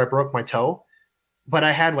day after I broke my toe, but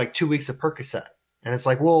I had like 2 weeks of Percocet. And it's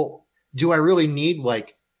like, well, do I really need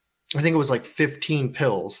like, I think it was like 15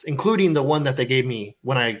 pills, including the one that they gave me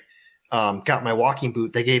when I got my walking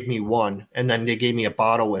boot. They gave me one, and then they gave me a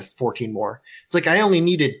bottle with 14 more. It's like, I only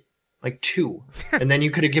needed like 2, and then you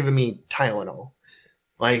could have given me Tylenol.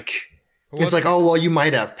 Like, it's like, oh, well, you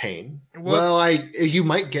might have pain. You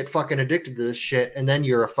might get fucking addicted to this shit, and then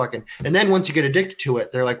you're and then once you get addicted to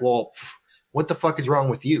it, they're like, well, what the fuck is wrong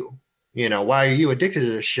with you? You know, why are you addicted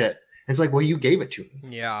to this shit? It's like, well, you gave it to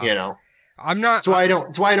me. Yeah. You know, I'm not.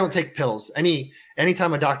 That's why I don't take pills.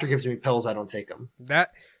 Anytime a doctor gives me pills, I don't take them.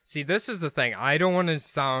 See, this is the thing. I don't want to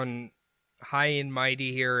sound high and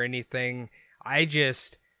mighty here or anything. I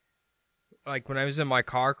just, like, when I was in my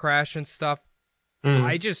car crash and stuff,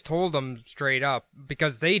 I just told them straight up,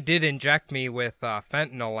 because they did inject me with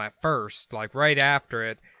fentanyl at first, like right after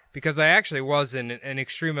it, because I actually was in an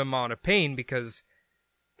extreme amount of pain because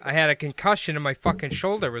I had a concussion and my fucking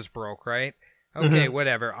shoulder was broke, right? Okay,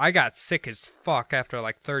 whatever. I got sick as fuck after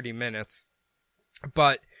like 30 minutes.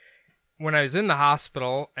 But when I was in the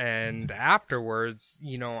hospital and afterwards,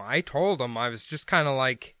 you know, I told them, I was just kind of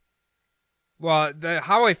like, well,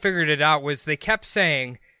 how I figured it out was they kept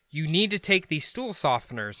saying, you need to take these stool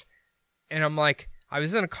softeners. And I'm like, I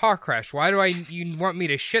was in a car crash. Why do you want me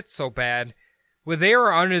to shit so bad? Well, they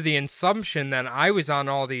were under the assumption that I was on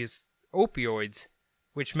all these opioids,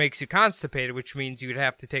 which makes you constipated, which means you'd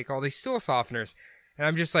have to take all these stool softeners. And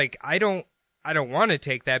I'm just like, I don't want to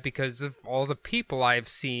take that because of all the people I've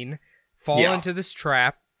seen fall into this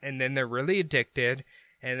trap, and then they're really addicted,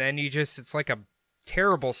 and then it's like a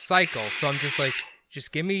terrible cycle. So I'm just like,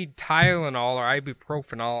 just give me Tylenol or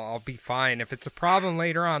ibuprofen, I'll be fine. If it's a problem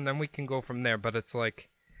later on, then we can go from there. But it's like,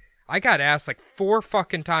 I got asked like 4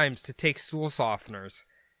 fucking times to take stool softeners.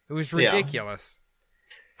 It was ridiculous.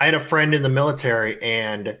 I had a friend in the military,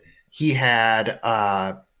 and he had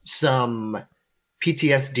some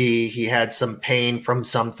PTSD. He had some pain from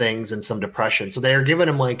some things and some depression. So they gave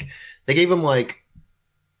him like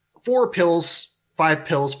 4 pills, 5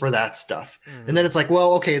 pills for that stuff. And then it's like,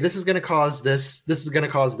 well, okay, this is going to cause this is going to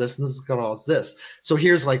cause this, and this is going to cause this. So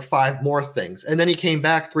here's like 5 more things. And then he came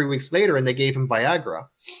back 3 weeks later and they gave him Viagra.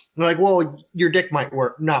 And they're like, well, your dick might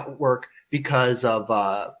not work because of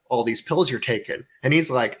all these pills you're taking. And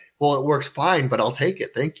he's like, well, it works fine, but I'll take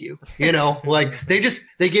it. Thank you. You know, like they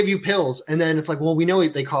give you pills, and then it's like, well, we know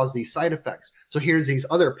they cause these side effects. So here's these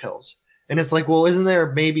other pills. And it's like, well, isn't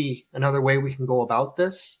there maybe another way we can go about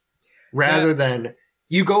this? Rather than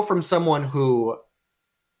you go from someone who,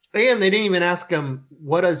 and they didn't even ask him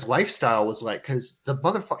what his lifestyle was like, because the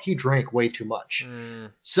motherfucker, he drank way too much.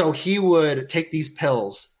 So he would take these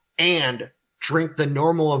pills and drink the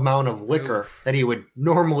normal amount of liquor that he would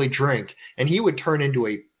normally drink, and he would turn into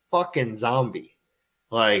a fucking zombie.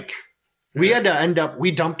 Like, we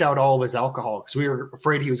dumped out all of his alcohol because we were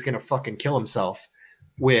afraid he was going to fucking kill himself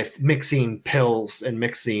with mixing pills and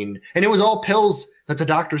it was all pills that the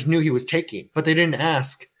doctors knew he was taking, but they didn't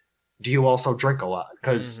ask, do you also drink a lot?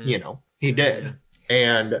 Because, you know, he did.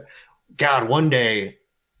 And God, one day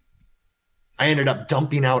I ended up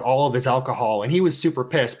dumping out all of his alcohol, and he was super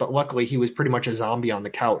pissed, but luckily he was pretty much a zombie on the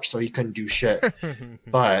couch, so he couldn't do shit.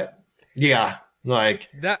 But yeah, like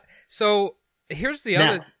that. So here's the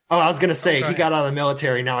other. Oh, I was going to say, he got out of the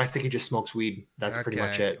military. Now I think he just smokes weed. That's pretty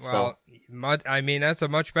much it. Well, I mean, that's a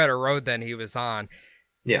much better road than he was on.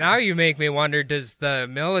 Yeah. Now you make me wonder, does the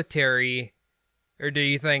military, or do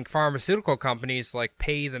you think pharmaceutical companies like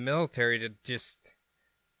pay the military to just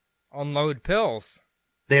unload pills?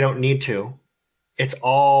 They don't need to. It's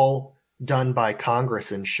all done by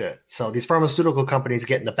Congress and shit. So these pharmaceutical companies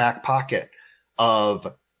get in the back pocket of,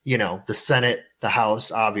 you know, the Senate, the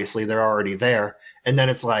House, obviously they're already there. And then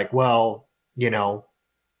it's like, well, you know,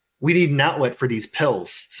 we need an outlet for these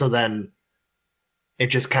pills. So then it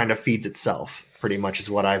just kind of feeds itself, pretty much is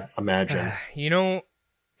what I imagine. You know,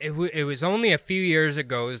 it was only a few years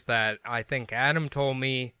ago that I think Adam told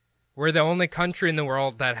me we're the only country in the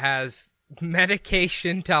world that has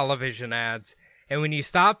medication television ads. And when you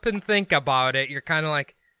stop and think about it, you're kind of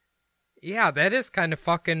like, yeah, that is kind of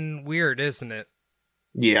fucking weird, isn't it?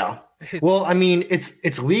 Yeah. Well, I mean,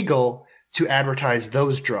 it's legal to advertise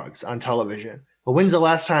those drugs on television. But when's the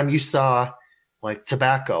last time you saw like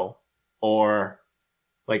tobacco, or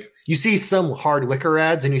like you see some hard liquor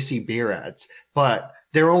ads and you see beer ads, but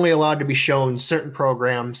they're only allowed to be shown certain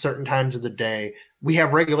programs, certain times of the day. We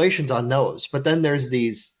have regulations on those, but then there's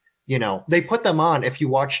these, you know, they put them on. If you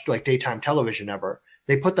watch like daytime television ever,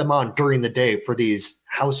 they put them on during the day for these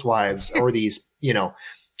housewives or these, you know,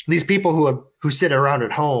 these people who sit around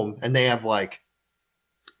at home and they have like,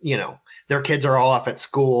 you know, their kids are all off at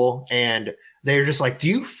school and they're just like, do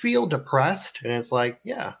you feel depressed? And it's like,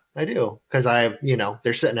 yeah, I do. Because I have, you know,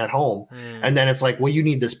 they're sitting at home. And then it's like, well, you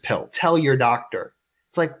need this pill. Tell your doctor.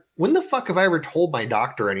 It's like, when the fuck have I ever told my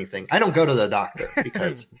doctor anything? I don't go to the doctor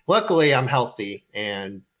because luckily I'm healthy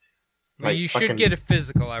and well, you should get a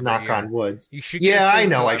physical every knock year. on wood. You should. Yeah, I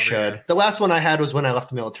know I should. Year. The last one I had was when I left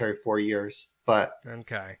the military 4 years, but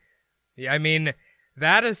okay. Yeah, I mean,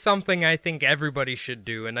 that is something I think everybody should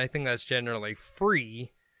do, and I think that's generally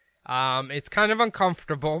free. It's kind of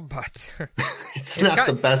uncomfortable, but it's not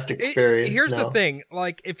the best experience. Here's the thing,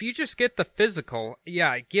 like, if you just get the physical,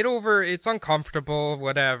 yeah, get over, it's uncomfortable,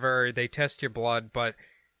 whatever, they test your blood, but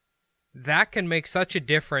that can make such a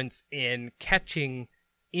difference in catching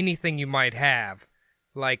anything you might have.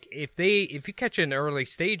 Like, if you catch it in early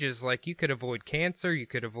stages, like, you could avoid cancer, you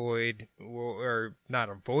could avoid, or not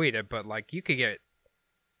avoid it, but, like, you could get,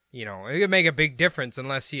 you know, it could make a big difference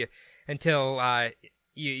until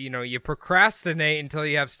you procrastinate until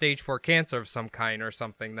you have stage 4 cancer of some kind or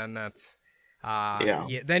something, then that's,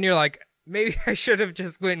 then you're like, maybe I should have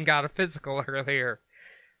just went and got a physical earlier.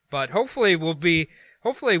 But hopefully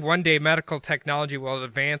one day medical technology will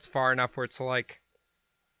advance far enough where it's like,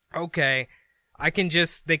 okay, they can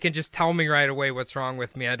just tell me right away what's wrong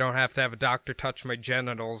with me. I don't have to have a doctor touch my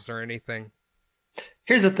genitals or anything.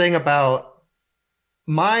 Here's the thing about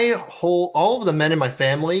all of the men in my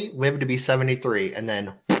family live to be 73 and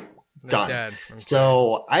then done. Okay.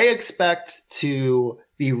 So I expect to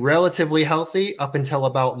be relatively healthy up until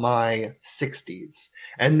about my 60s.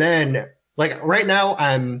 And then, like, right now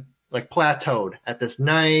I'm like plateaued at this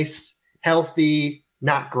nice, healthy,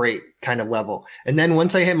 not great kind of level. And then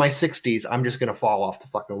once I hit my 60s, I'm just going to fall off the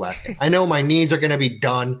fucking wagon. I know my knees are going to be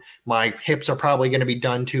done. My hips are probably going to be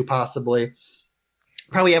done too, possibly.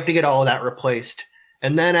 Probably have to get all of that replaced.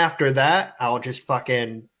 And then after that, I'll just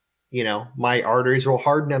fucking, you know, my arteries will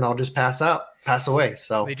harden and I'll just pass away.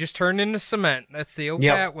 So they just turn into cement. That's the old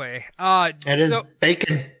cat way. It is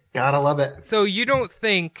bacon. Gotta love it. So you don't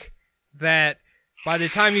think that by the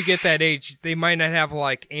time you get that age, they might not have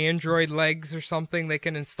like Android legs or something they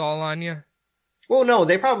can install on you? Well, no,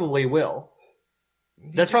 they probably will.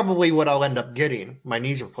 That's probably what I'll end up getting my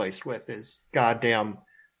knees replaced with is goddamn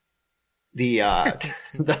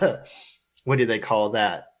the what do they call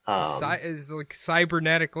that? It's like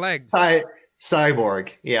cybernetic legs. Cyborg.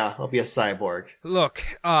 Yeah, I'll be a cyborg. Look,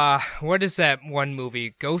 what is that one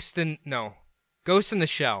movie? Ghost in the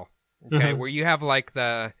Shell. Okay, where you have like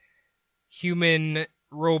the human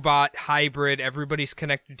robot hybrid, everybody's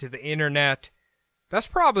connected to the internet. That's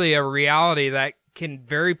probably a reality that can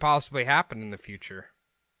very possibly happen in the future.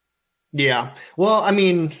 Yeah. Well, I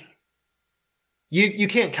mean, you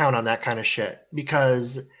can't count on that kind of shit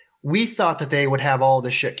because we thought that they would have all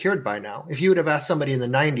this shit cured by now. If you would have asked somebody in the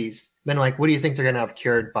 90s, been like, what do you think they're going to have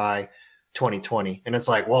cured by 2020? And it's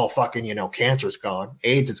like, well, fucking, you know, cancer's gone,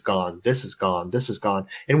 AIDS is gone, this is gone, this is gone.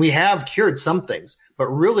 And we have cured some things, but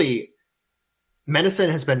really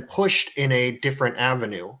medicine has been pushed in a different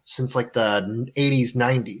avenue since like the 80s,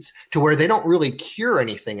 90s to where they don't really cure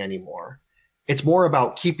anything anymore. It's more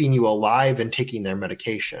about keeping you alive and taking their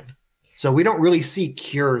medication. So we don't really see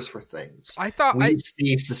cures for things. We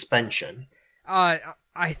see suspension. I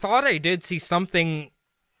thought I did see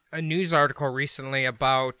a news article recently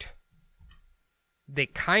about they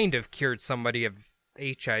kind of cured somebody of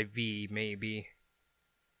HIV, maybe.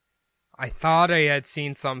 I thought I had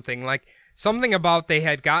seen something about they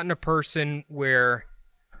had gotten a person where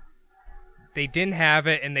they didn't have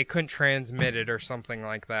it and they couldn't transmit it or something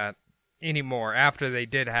like that anymore after they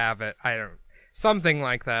did have it. Something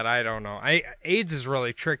like that. I don't know. AIDS is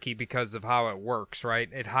really tricky because of how it works, right?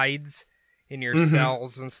 It hides in your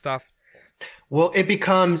cells and stuff. Well,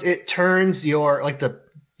 it turns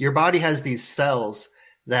your body has these cells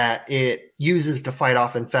that it uses to fight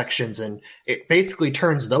off infections, and it basically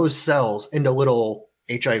turns those cells into little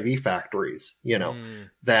HIV factories, you know,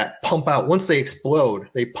 that pump out. Once they explode,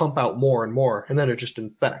 they pump out more and more, and then it just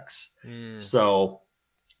infects. So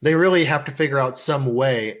they really have to figure out some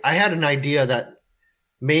way. I had an idea that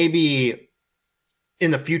maybe in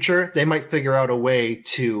the future, they might figure out a way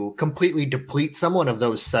to completely deplete someone of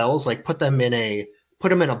those cells, like put them in a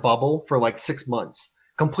bubble for like 6 months,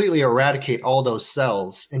 completely eradicate all those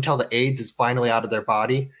cells until the AIDS is finally out of their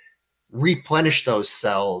body, replenish those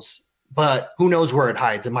cells. But who knows where it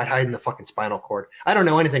hides? It might hide in the fucking spinal cord. I don't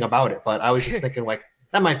know anything about it, but I was just thinking like,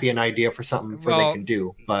 that might be an idea for something they can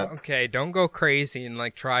do. But okay, don't go crazy and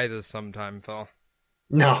like try this sometime, Phil.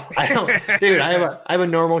 No, I don't, dude. I have a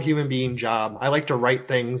normal human being job. I like to write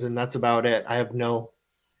things, and that's about it. I have no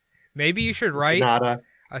Maybe you should write a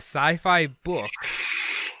sci-fi book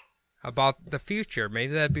about the future.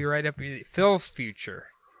 Maybe that'd be right up Phil's future.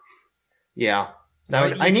 Yeah.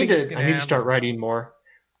 I need to start writing more.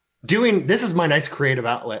 This is my nice creative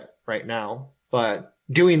outlet right now, but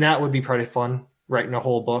doing that would be pretty fun. Writing a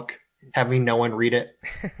whole book, having no one read it.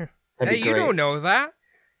 Hey, you don't know that.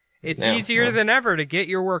 It's easier than ever to get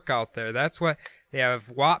your work out there. That's what they have.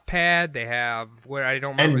 Wattpad. They have what I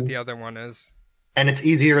don't remember what the other one is. And it's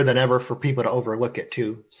easier than ever for people to overlook it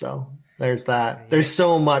too. So there's that. Yeah. There's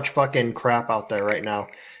so much fucking crap out there right now.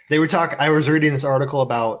 I was reading this article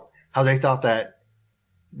about how they thought that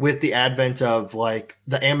with the advent of like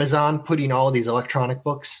the Amazon putting all of these electronic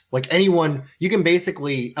books, like anyone, you can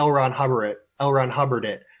basically L. Ron Hubbard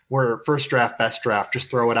it, where first draft, best draft, just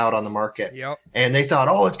throw it out on the market. Yep. And they thought,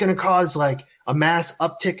 it's going to cause like a mass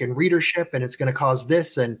uptick in readership, and it's going to cause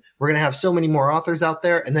this, and we're going to have so many more authors out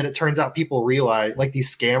there. And then it turns out people realize, like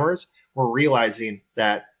these scammers were realizing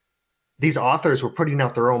that these authors were putting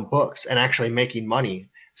out their own books and actually making money.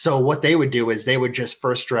 So what they would do is they would just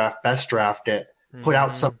first draft, best draft it, put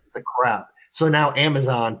out some of the crap. So now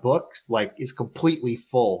Amazon book is completely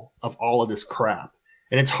full of all of this crap.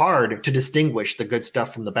 And it's hard to distinguish the good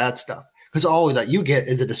stuff from the bad stuff because all that you get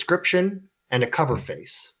is a description and a cover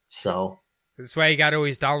face. So that's why you got to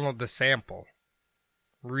always download the sample.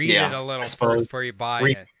 Read it a little first before you buy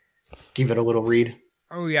it. Give it a little read.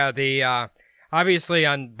 Oh yeah, the obviously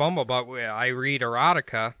on Bumblebutt I read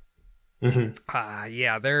erotica.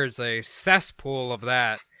 Mm-hmm. There's a cesspool of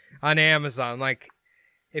that on Amazon. Like,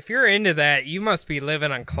 if you're into that, you must be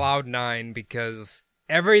living on cloud 9 because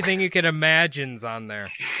everything you can imagine's on there.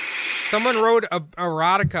 Someone wrote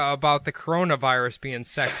erotica about the coronavirus being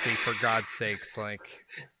sexy, for God's sakes. Like,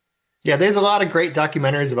 yeah, there's a lot of great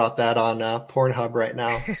documentaries about that on Pornhub right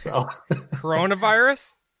now. So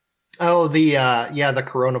coronavirus? Oh, the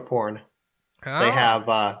corona porn. Oh. They have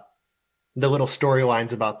the little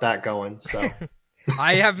storylines about that going. So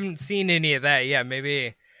I haven't seen any of that yet.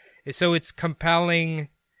 Maybe. So it's compelling.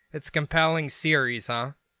 It's compelling series,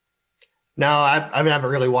 huh? No, I haven't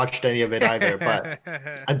really watched any of it either, but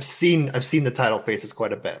I've seen the title faces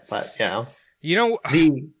quite a bit. But yeah,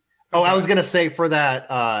 I was gonna say for that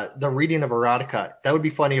the reading of erotica, that would be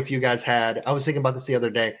funny if you guys had. I was thinking about this the other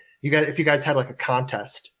day. If you guys had like a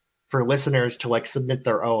contest for listeners to like submit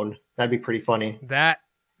their own, that'd be pretty funny.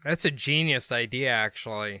 That's a genius idea,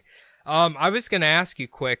 actually. I was gonna ask you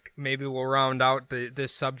quick. Maybe we'll round out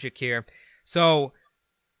this subject here. So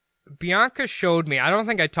Bianca showed me, I don't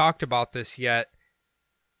think I talked about this yet,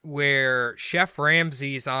 where Chef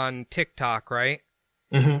Ramsay's on TikTok, right?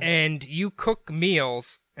 Mm-hmm. And you cook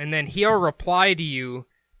meals, and then he'll reply to you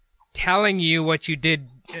telling you what you did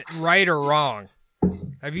right or wrong.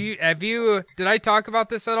 Did I talk about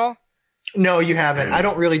this at all? No, you haven't. I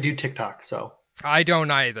don't really do TikTok, so. I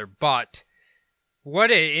don't either, but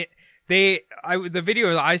the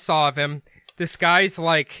video I saw of him, this guy's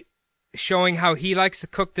like showing how he likes to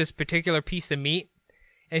cook this particular piece of meat,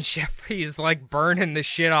 and he's like burning the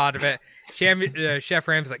shit out of it. Chef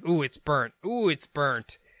Ram's like, ooh, it's burnt. Ooh, it's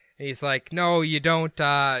burnt. And he's like, no, you don't,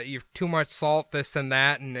 you're too much salt, this and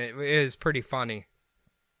that, and it is pretty funny.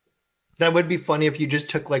 That would be funny if you just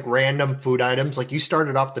took like random food items, like you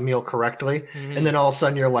started off the meal correctly, and then all of a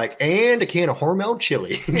sudden you're like, and a can of Hormel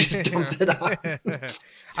chili, and just dumped it on.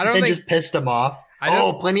 Just pissed them off.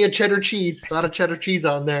 Plenty of cheddar cheese. A lot of cheddar cheese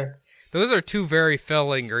on there. Those are two very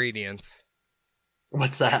Phil ingredients.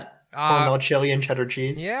 What's that? Hormel chili and cheddar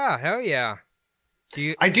cheese? Yeah, hell yeah.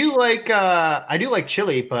 I do like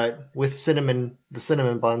chili, but with the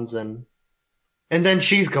cinnamon buns and then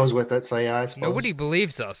cheese goes with it. So yeah, I suppose. Nobody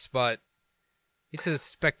believes us, but it's a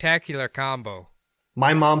spectacular combo.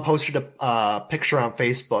 My mom posted a picture on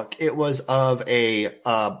Facebook. It was of a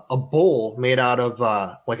bowl made out of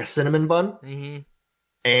like a cinnamon bun. Mm-hmm.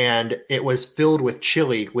 And it was filled with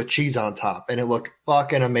chili with cheese on top, and it looked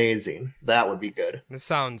fucking amazing. That would be good. This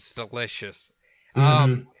sounds delicious.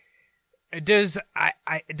 Mm-hmm. Does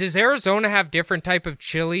Arizona have different type of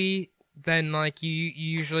chili than like you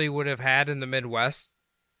usually would have had in the Midwest?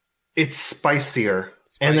 It's spicier.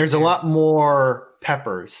 And there's a lot more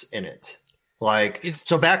peppers in it.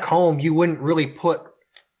 So back home, you wouldn't really put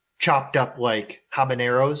chopped up like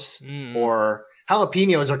habaneros or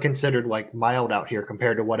jalapenos are considered like mild out here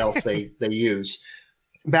compared to what else they use.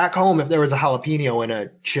 Back home, if there was a jalapeno in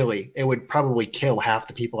a chili, it would probably kill half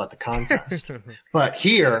the people at the contest. But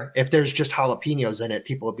here, if there's just jalapenos in it,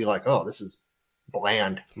 people would be like, oh, this is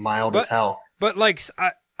bland, mild as hell. But like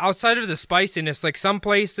outside of the spiciness, like some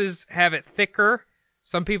places have it thicker.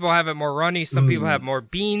 Some people have it more runny. Some people have more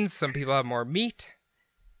beans. Some people have more meat.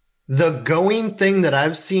 The going thing that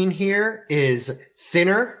I've seen here is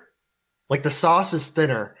thinner. Like the sauce is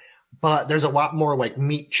thinner, but there's a lot more like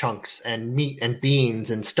meat chunks and meat and beans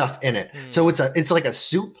and stuff in it. So it's like a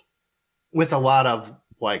soup with a lot of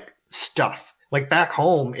like stuff. Like back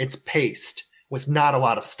home, it's paste with not a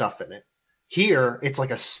lot of stuff in it. Here, it's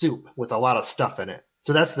like a soup with a lot of stuff in it.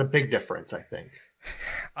 So that's the big difference, I think.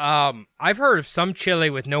 I've heard of some chili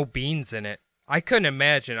with no beans in it. I couldn't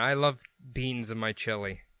imagine. I love beans in my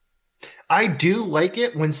chili. I do like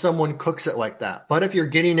it when someone cooks it like that. But if you're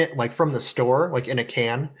getting it like from the store, like in a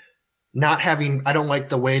can, I don't like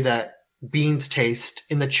the way that beans taste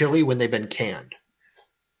in the chili when they've been canned.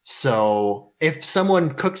 So if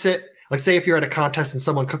someone cooks it, like say if you're at a contest and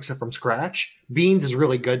someone cooks it from scratch, beans is a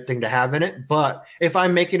really good thing to have in it. But if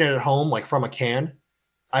I'm making it at home, like from a can,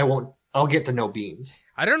 I'll get the no beans.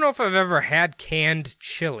 I don't know if I've ever had canned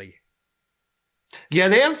chili. Yeah,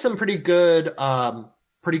 they have some pretty good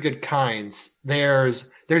kinds.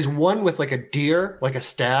 There's one with like a deer, like a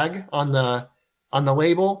stag on the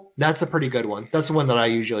label. That's a pretty good one. That's the one that I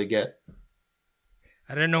usually get.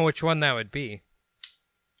 I don't know which one that would be.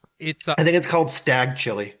 I think it's called stag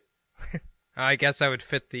chili. I guess I would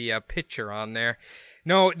fit the picture on there.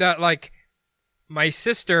 No, like my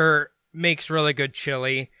sister makes really good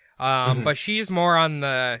chili, but she's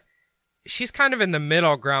more she's kind of in the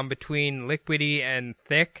middle ground between liquidy and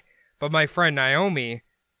thick. But my friend Naomi,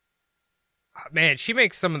 man, she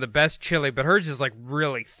makes some of the best chili, but hers is like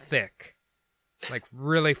really thick, like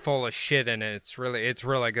really full of shit in it. It's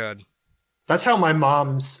really good. That's how my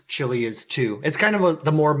mom's chili is too. It's kind of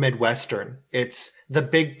the more Midwestern. It's the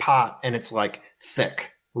big pot and it's like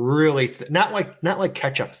thick, really not like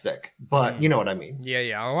ketchup thick, but you know what I mean.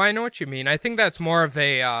 Yeah. Oh, I know what you mean. I think that's more of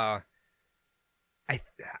a.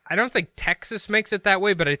 I don't think Texas makes it that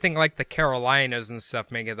way, but I think like the Carolinas and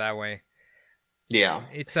stuff make it that way. Yeah.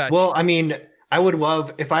 It's well, I mean, I would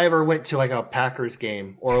love if I ever went to like a Packers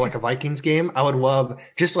game or like a Vikings game, I would love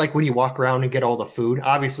just like when you walk around and get all the food,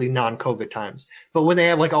 obviously non-COVID times, but when they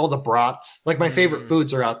have like all the brats, like my favorite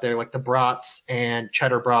foods are out there, like the brats and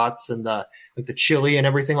cheddar brats and the chili and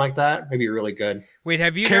everything like that. Maybe really good. Wait,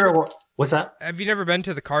 what's that? Have you never been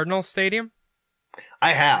to the Cardinals Stadium?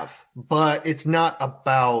 I have, but it's not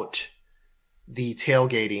about the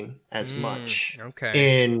tailgating as much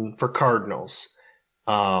for Cardinals.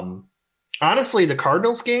 Honestly, the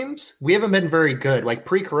Cardinals games, we haven't been very good. Like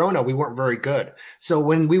pre-corona, we weren't very good. So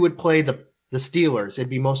when we would play the Steelers, it'd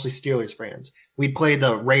be mostly Steelers fans. We'd play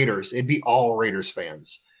the Raiders. It'd be all Raiders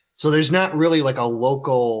fans. So there's not really like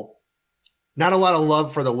not a lot of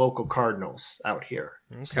love for the local Cardinals out here.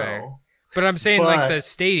 Okay. So, but I'm saying like the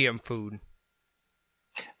stadium food.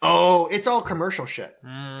 Oh, it's all commercial shit.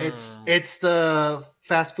 It's the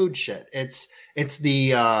fast food shit. It's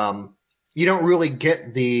the, you don't really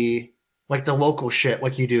get the local shit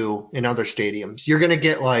like you do in other stadiums. You're going to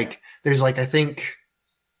get there's I think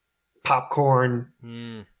popcorn,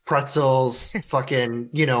 pretzels, fucking,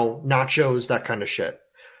 nachos, that kind of shit.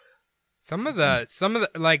 Some of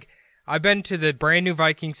the, I've been to the brand new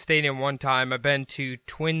Viking Stadium one time. I've been to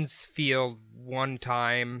Twins Field one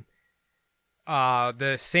time.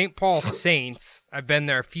 The St. Paul Saints, I've been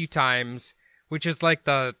there a few times, which is like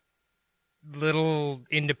the little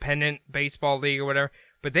independent baseball league or whatever.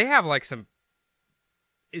 But they have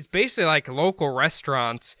it's basically like local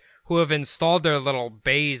restaurants who have installed their little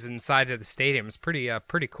bays inside of the stadium. It's pretty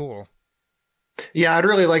cool. Yeah, I'd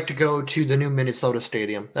really like to go to the new Minnesota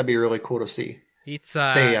Stadium. That'd be really cool to see. It's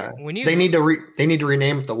they need to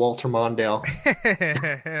rename it the Walter Mondale.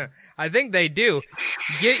 I think they do.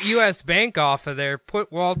 Get U.S. Bank off of there.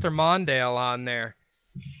 Put Walter Mondale on there.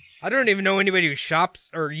 I don't even know anybody who shops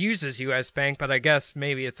or uses U.S. Bank, but I guess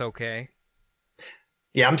maybe it's okay.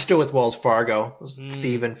 Yeah, I'm still with Wells Fargo. Those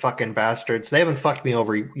thieving fucking bastards. They haven't fucked me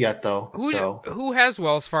over yet, though. Who has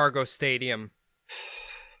Wells Fargo Stadium?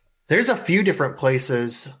 There's a few different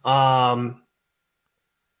places.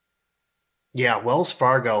 Yeah, Wells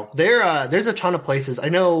Fargo. There's a ton of places. I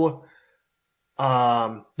know.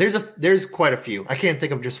 There's quite a few. I can't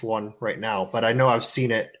think of just one right now, but I know I've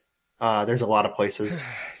seen it. There's a lot of places.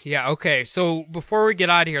 Yeah, okay. So before we get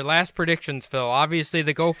out of here, last predictions, Phil. Obviously,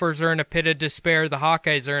 the Gophers are in a pit of despair. The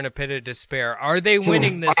Hawkeyes are in a pit of despair. Are they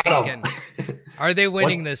winning this weekend? Are they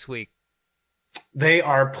winning this week? They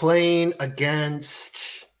are playing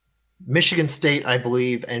against Michigan State, I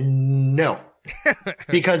believe, and no.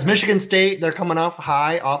 Because Michigan State, they're coming off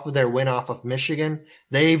of their win off of Michigan.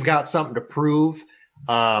 They've got something to prove.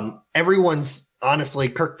 Everyone's honestly,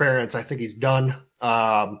 Kirk Ferentz, I think he's done.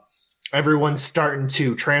 Everyone's starting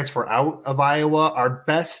to transfer out of Iowa. Our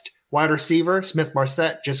best wide receiver, Smith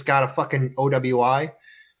Marset, just got a fucking OWI.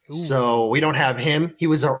 So we don't have him. He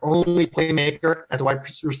was our only playmaker at the wide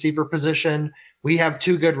receiver position. We have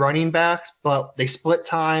 2 good running backs, but they split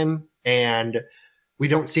time and we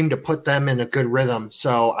don't seem to put them in a good rhythm.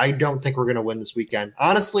 So I don't think we're going to win this weekend.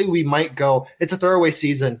 Honestly, we might go, it's a throwaway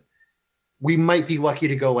season. We might be lucky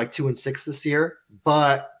to go like 2-6 this year,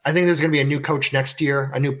 but I think there's going to be a new coach next year,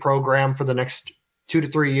 a new program for the next 2 to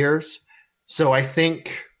 3 years. So I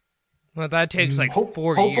think. Well, that takes like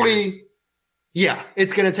 4 hopefully, years. Yeah,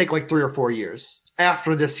 it's going to take like 3 or 4 years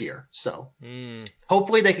after this year. So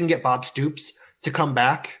hopefully they can get Bob Stoops to come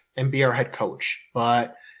back and be our head coach,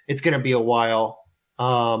 but it's going to be a while.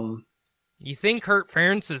 You think Kirk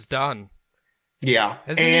Ferentz is done? Yeah.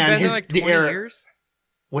 Hasn't he been there like 20 years?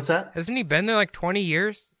 What's that? Hasn't he been there like 20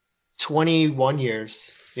 years? 21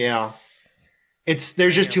 years. Yeah.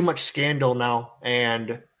 There's just too much scandal now,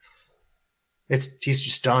 and he's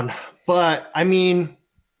just done. But I mean,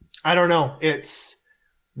 I don't know.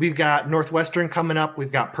 We've got Northwestern coming up.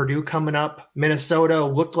 We've got Purdue coming up. Minnesota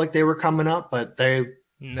looked like they were coming up, but they've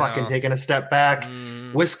fucking taken a step back.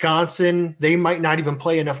 Wisconsin, they might not even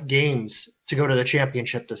play enough games to go to the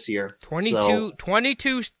championship this year. 22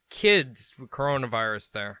 kids with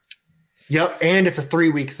coronavirus there. Yep, and it's a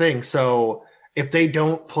 3-week thing. So if they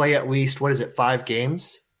don't play at least, 5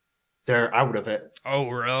 games, they're out of it. Oh,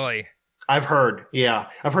 really? I've heard. Yeah.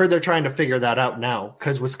 I've heard they're trying to figure that out now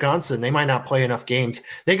because Wisconsin, they might not play enough games.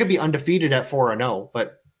 They could be undefeated at 4-0,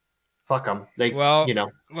 but fuck them. Well,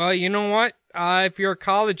 you know what? If you're a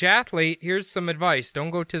college athlete, here's some advice. Don't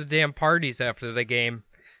go to the damn parties after the game.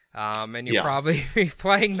 And you'll probably be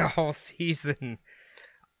playing the whole season.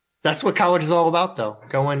 That's what college is all about, though.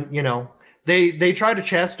 Going, they try to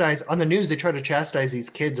chastise on the news. They try to chastise these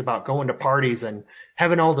kids about going to parties and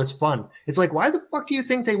having all this fun. It's like, why the fuck do you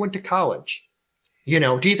think they went to college? Do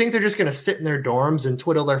you think they're just going to sit in their dorms and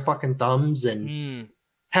twiddle their fucking thumbs and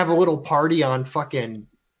have a little party on fucking,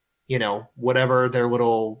 whatever their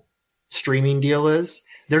little streaming deal is?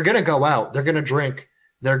 They're going to go out. They're going to drink.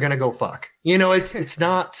 They're going to go fuck.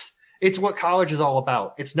 It's what college is all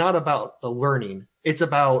about. It's not about the learning. It's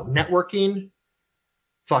about networking,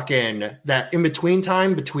 fucking that in between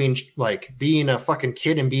time between like being a fucking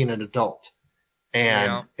kid and being an adult.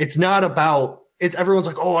 And it's not about, everyone's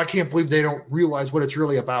like, oh, I can't believe they don't realize what it's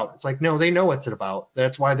really about. It's like, no, they know what it's about.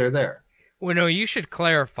 That's why they're there. Well, no, you should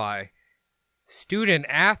clarify. Student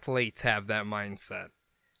athletes have that mindset.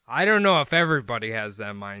 I don't know if everybody has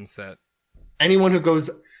that mindset. Anyone who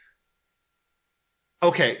goes,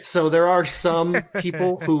 okay, so there are some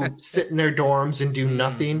people who sit in their dorms and do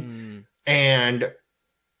nothing, and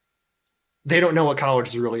they don't know what college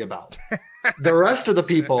is really about. The rest of the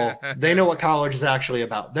people, they know what college is actually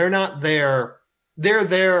about. They're not there. They're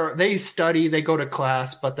there. They study, they go to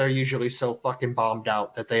class, but they're usually so fucking bombed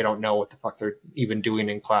out that they don't know what the fuck they're even doing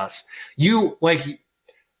in class.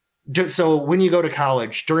 So when you go to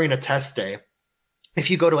college during a test day, if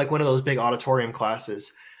you go to like one of those big auditorium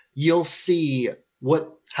classes, you'll see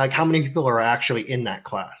how many people are actually in that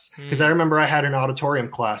class. Because I remember I had an auditorium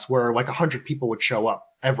class where like 100 people would show up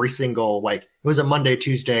every single, it was a Monday,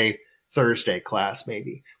 Tuesday, Thursday class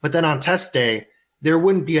maybe. But then on test day, there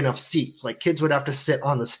wouldn't be enough seats. Like kids would have to sit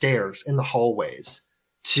on the stairs in the hallways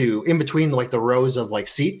in between like the rows of like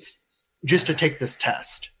seats just to take this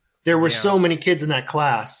test. There were so many kids in that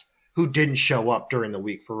class who didn't show up during the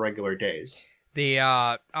week for regular days.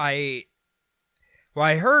 I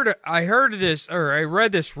heard this, or I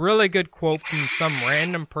read this really good quote from some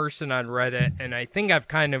random person on Reddit, and I think I've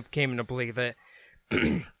kind of came to believe it.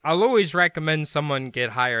 I'll always recommend someone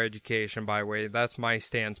get higher education, by the way. That's my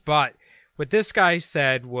stance. But what this guy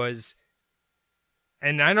said was,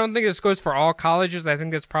 and I don't think this goes for all colleges, I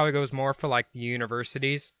think this probably goes more for like the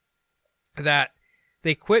universities, that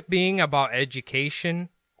they quit being about education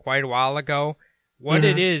quite a while ago. What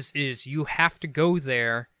it is you have to go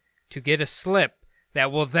there to get a slip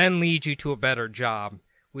that will then lead you to a better job,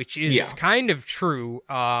 which is kind of true.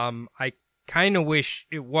 I kind of wish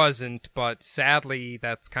it wasn't, but sadly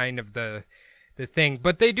that's kind of the thing.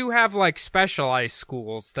 But they do have like specialized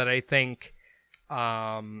schools that I think,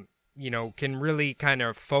 can really kind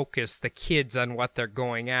of focus the kids on what they're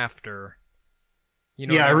going after.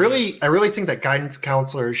 I really think that guidance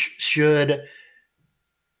counselors should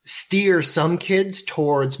steer some kids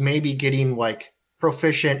towards maybe getting like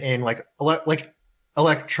proficient in like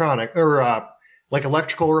electronic or like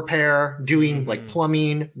electrical repair, doing like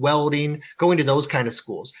plumbing, welding, going to those kind of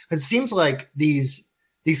schools. Because it seems like these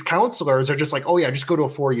these counselors are just like, oh yeah, just go to a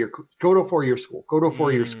 4-year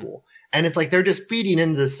school. And it's like they're just feeding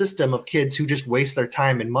into the system of kids who just waste their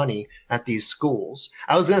time and money at these schools.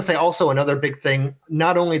 I was going to say also another big thing,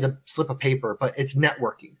 not only the slip of paper, but it's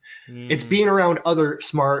networking. It's being around other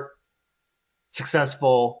smart,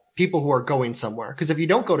 successful people who are going somewhere. Because if you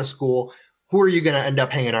don't go to school, who are you going to end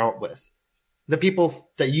up hanging out with? The people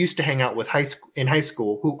that you used to hang out with in high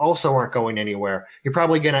school who also aren't going anywhere. You're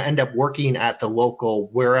probably going to end up working at the local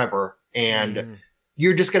wherever, and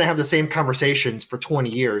you're just going to have the same conversations for 20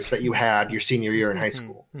 years that you had your senior year in high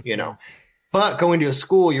school, you know. But going to a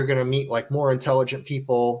school, you're going to meet like more intelligent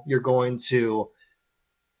people. You're going to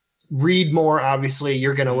read more, obviously.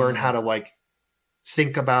 You're going to learn how to like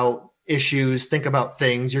think about issues, think about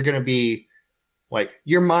things. You're going to be like,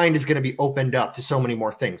 your mind is going to be opened up to so many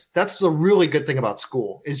more things. That's the really good thing about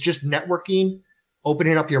school, is just networking,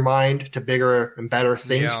 opening up your mind to bigger and better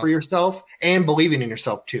things for yourself, and believing in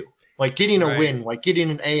yourself too. Like getting a win, like getting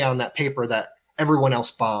an A on that paper that everyone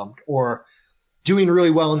else bombed, or doing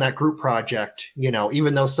really well in that group project, you know,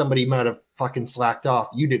 even though somebody might have fucking slacked off,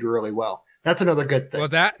 you did really well. That's another good thing. Well,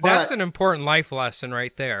 that's an important life lesson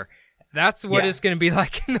right there. That's what it's going to be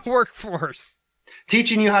like in the workforce.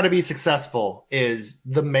 Teaching you how to be successful is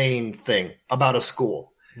the main thing about a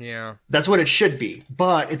school. Yeah. That's what it should be.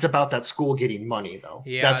 But it's about that school getting money, though.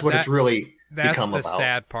 Yeah, that's what it's really become about. That's the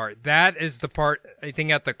sad part. That is the part, I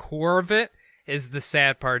think, at the core of it, is the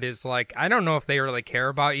sad part, is like, I don't know if they really care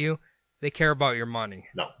about you. They care about your money.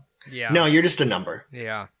 No. Yeah. No, you're just a number.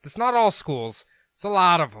 Yeah. It's not all schools. It's a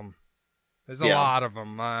lot of them. There's a lot of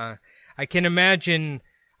them. I can imagine,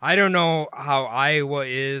 I don't know how Iowa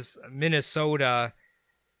is, Minnesota.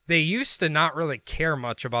 They used to not really care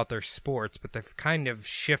much about their sports, but they've kind of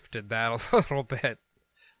shifted that a little bit.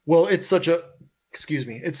 Well, it's such a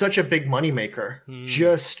big moneymaker.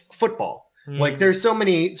 Just football. Like there's so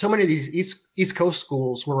many of these East Coast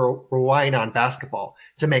schools were relying on basketball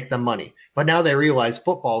to make them money. But now they realize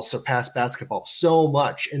football surpassed basketball so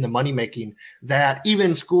much in the money making that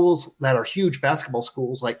even schools that are huge basketball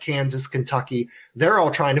schools like Kansas, Kentucky, they're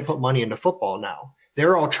all trying to put money into football now.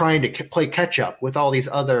 They're all trying to play catch up with all these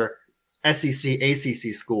other SEC,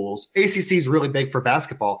 ACC schools. ACC is really big for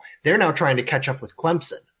basketball. They're now trying to catch up with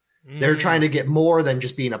Clemson. They're trying to get more than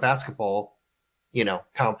just being a basketball, you know,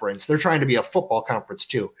 conference. They're trying to be a football conference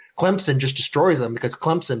too. Clemson just destroys them because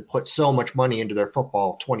Clemson put so much money into their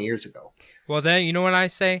football 20 years ago. Well, then, you know what I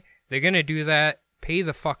say? They're going to do that. Pay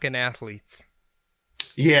the fucking athletes.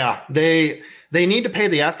 Yeah, they need to pay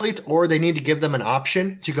the athletes, or they need to give them an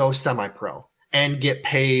option to go semi-pro and get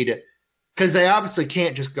paid, because they obviously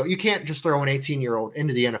can't just go. You can't just throw an 18-year-old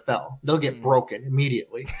into the NFL. They'll get broken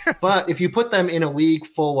immediately. But if you put them in a league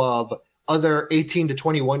full of other 18 to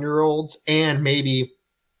 21-year-olds and maybe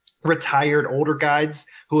retired older guys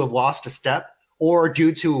who have lost a step, or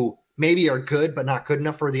due to maybe are good but not good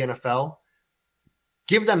enough for the NFL,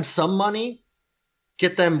 give them some money,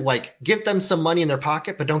 give them some money in their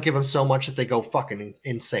pocket, but don't give them so much that they go fucking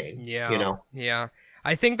insane. Yeah. You know? Yeah.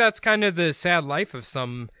 I think that's kind of the sad life of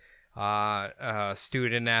some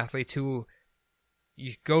student athletes who,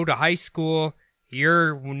 you go to high school,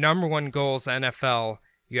 your number one goal is NFL,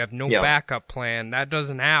 you have no backup plan, that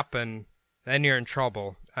doesn't happen, then you're in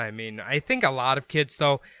trouble. I mean, I think a lot of kids,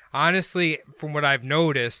 though, honestly, from what I've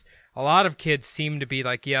noticed, a lot of kids seem to be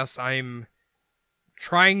like, yes, I'm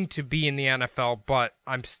trying to be in the NFL, but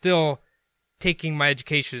I'm still taking my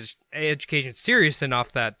education serious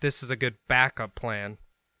enough that this is a good backup plan.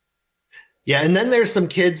 Yeah, and then there's some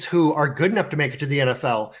kids who are good enough to make it to the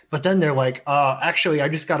NFL, but then they're like, actually, I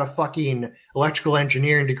just got a fucking electrical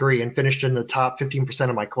engineering degree and finished in the top 15%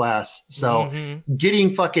 of my class. So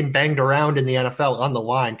getting fucking banged around in the NFL on the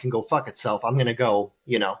line can go fuck itself. I'm going to go,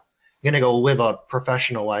 live a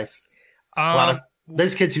professional life.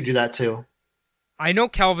 There's kids who do that too. I know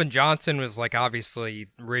Calvin Johnson was like obviously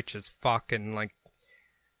rich as fuck and like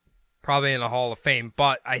probably in the Hall of Fame,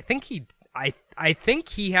 but I think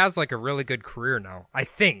he has like a really good career now. I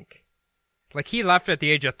think. Like he left at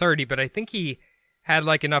the age of 30, but I think he had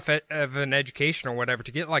like enough of an education or whatever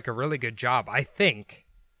to get like a really good job. I think.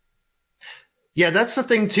 Yeah, that's the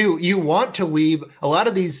thing too. You want to leave a lot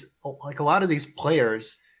of these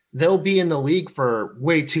players, they'll be in the league for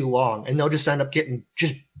way too long and they'll just end up getting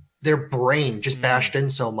just their brain just bashed in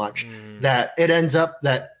so much that it ends up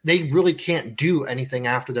that they really can't do anything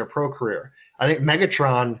after their pro career. I think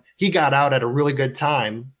Megatron, he got out at a really good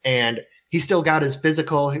time and he still got his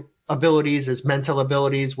physical abilities, his mental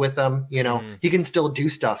abilities with him. He can still do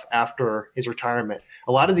stuff after his retirement.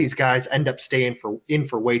 A lot of these guys end up staying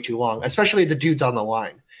for way too long, especially the dudes on the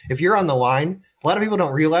line. If you're on the line, A lot of people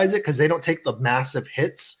don't realize it because they don't take the massive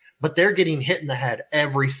hits, but they're getting hit in the head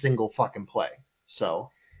every single fucking play. So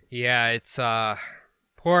yeah, it's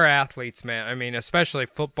poor athletes, man. I mean, especially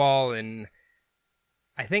football, and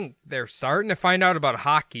I think they're starting to find out about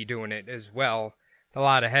hockey doing it as well. A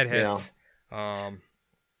lot of head hits. Yeah.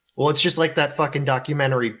 Well, it's just like that fucking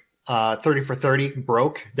documentary, 30 for 30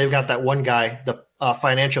 broke. They've got that one guy, the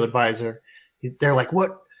financial advisor. They're like,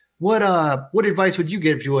 what advice would you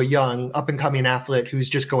give to a young up and coming athlete who's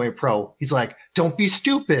just going pro? He's like, don't be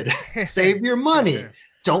stupid. Save your money.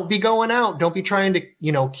 Don't be going out. Don't be trying to,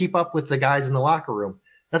 keep up with the guys in the locker room.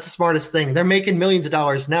 That's the smartest thing. They're making millions of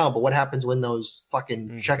dollars now, but what happens when those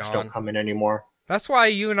fucking checks don't come in anymore? That's why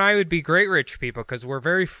you and I would be great rich people, because we're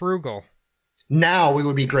very frugal. Now we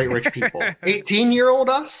would be great rich people. 18-year-old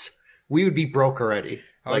us, we would be broke already.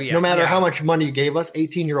 No matter how much money you gave us,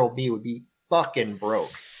 18-year-old me would be fucking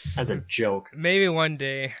broke. As a joke. Maybe one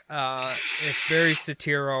day, if Barry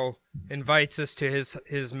Soetoro invites us to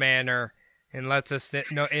his manor and lets us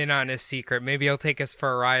in on his secret, maybe he'll take us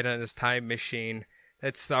for a ride on his time machine.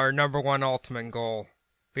 That's our number one ultimate goal.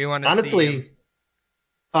 We want to see him.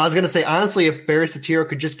 I was going to say, honestly, if Barry Soetoro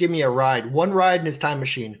could just give me one ride in his time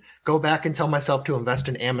machine, go back and tell myself to invest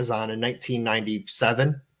in Amazon in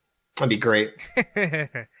 1997, that'd be great.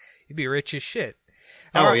 You'd be rich as shit.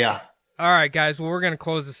 Yeah. All right, guys. Well, we're going to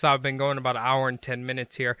close this out. I've been going about an hour and 10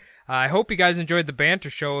 minutes here. I hope you guys enjoyed the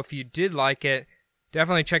banter show. If you did like it,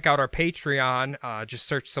 definitely check out our Patreon. Just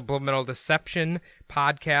search Subliminal Deception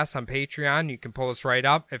Podcast on Patreon. You can pull us right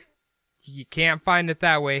up. If you can't find it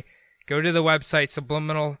that way, go to the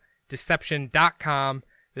website, subliminaldeception.com.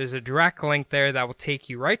 There's a direct link there that will take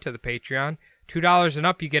you right to the Patreon. $2 and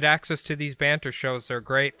up, you get access to these banter shows. They're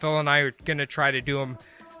great. Phil and I are going to try to do them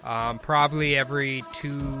probably every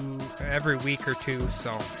week or two.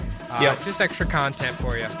 So just extra content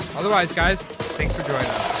for you. Otherwise, guys, thanks for joining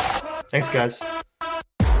us. Thanks, guys.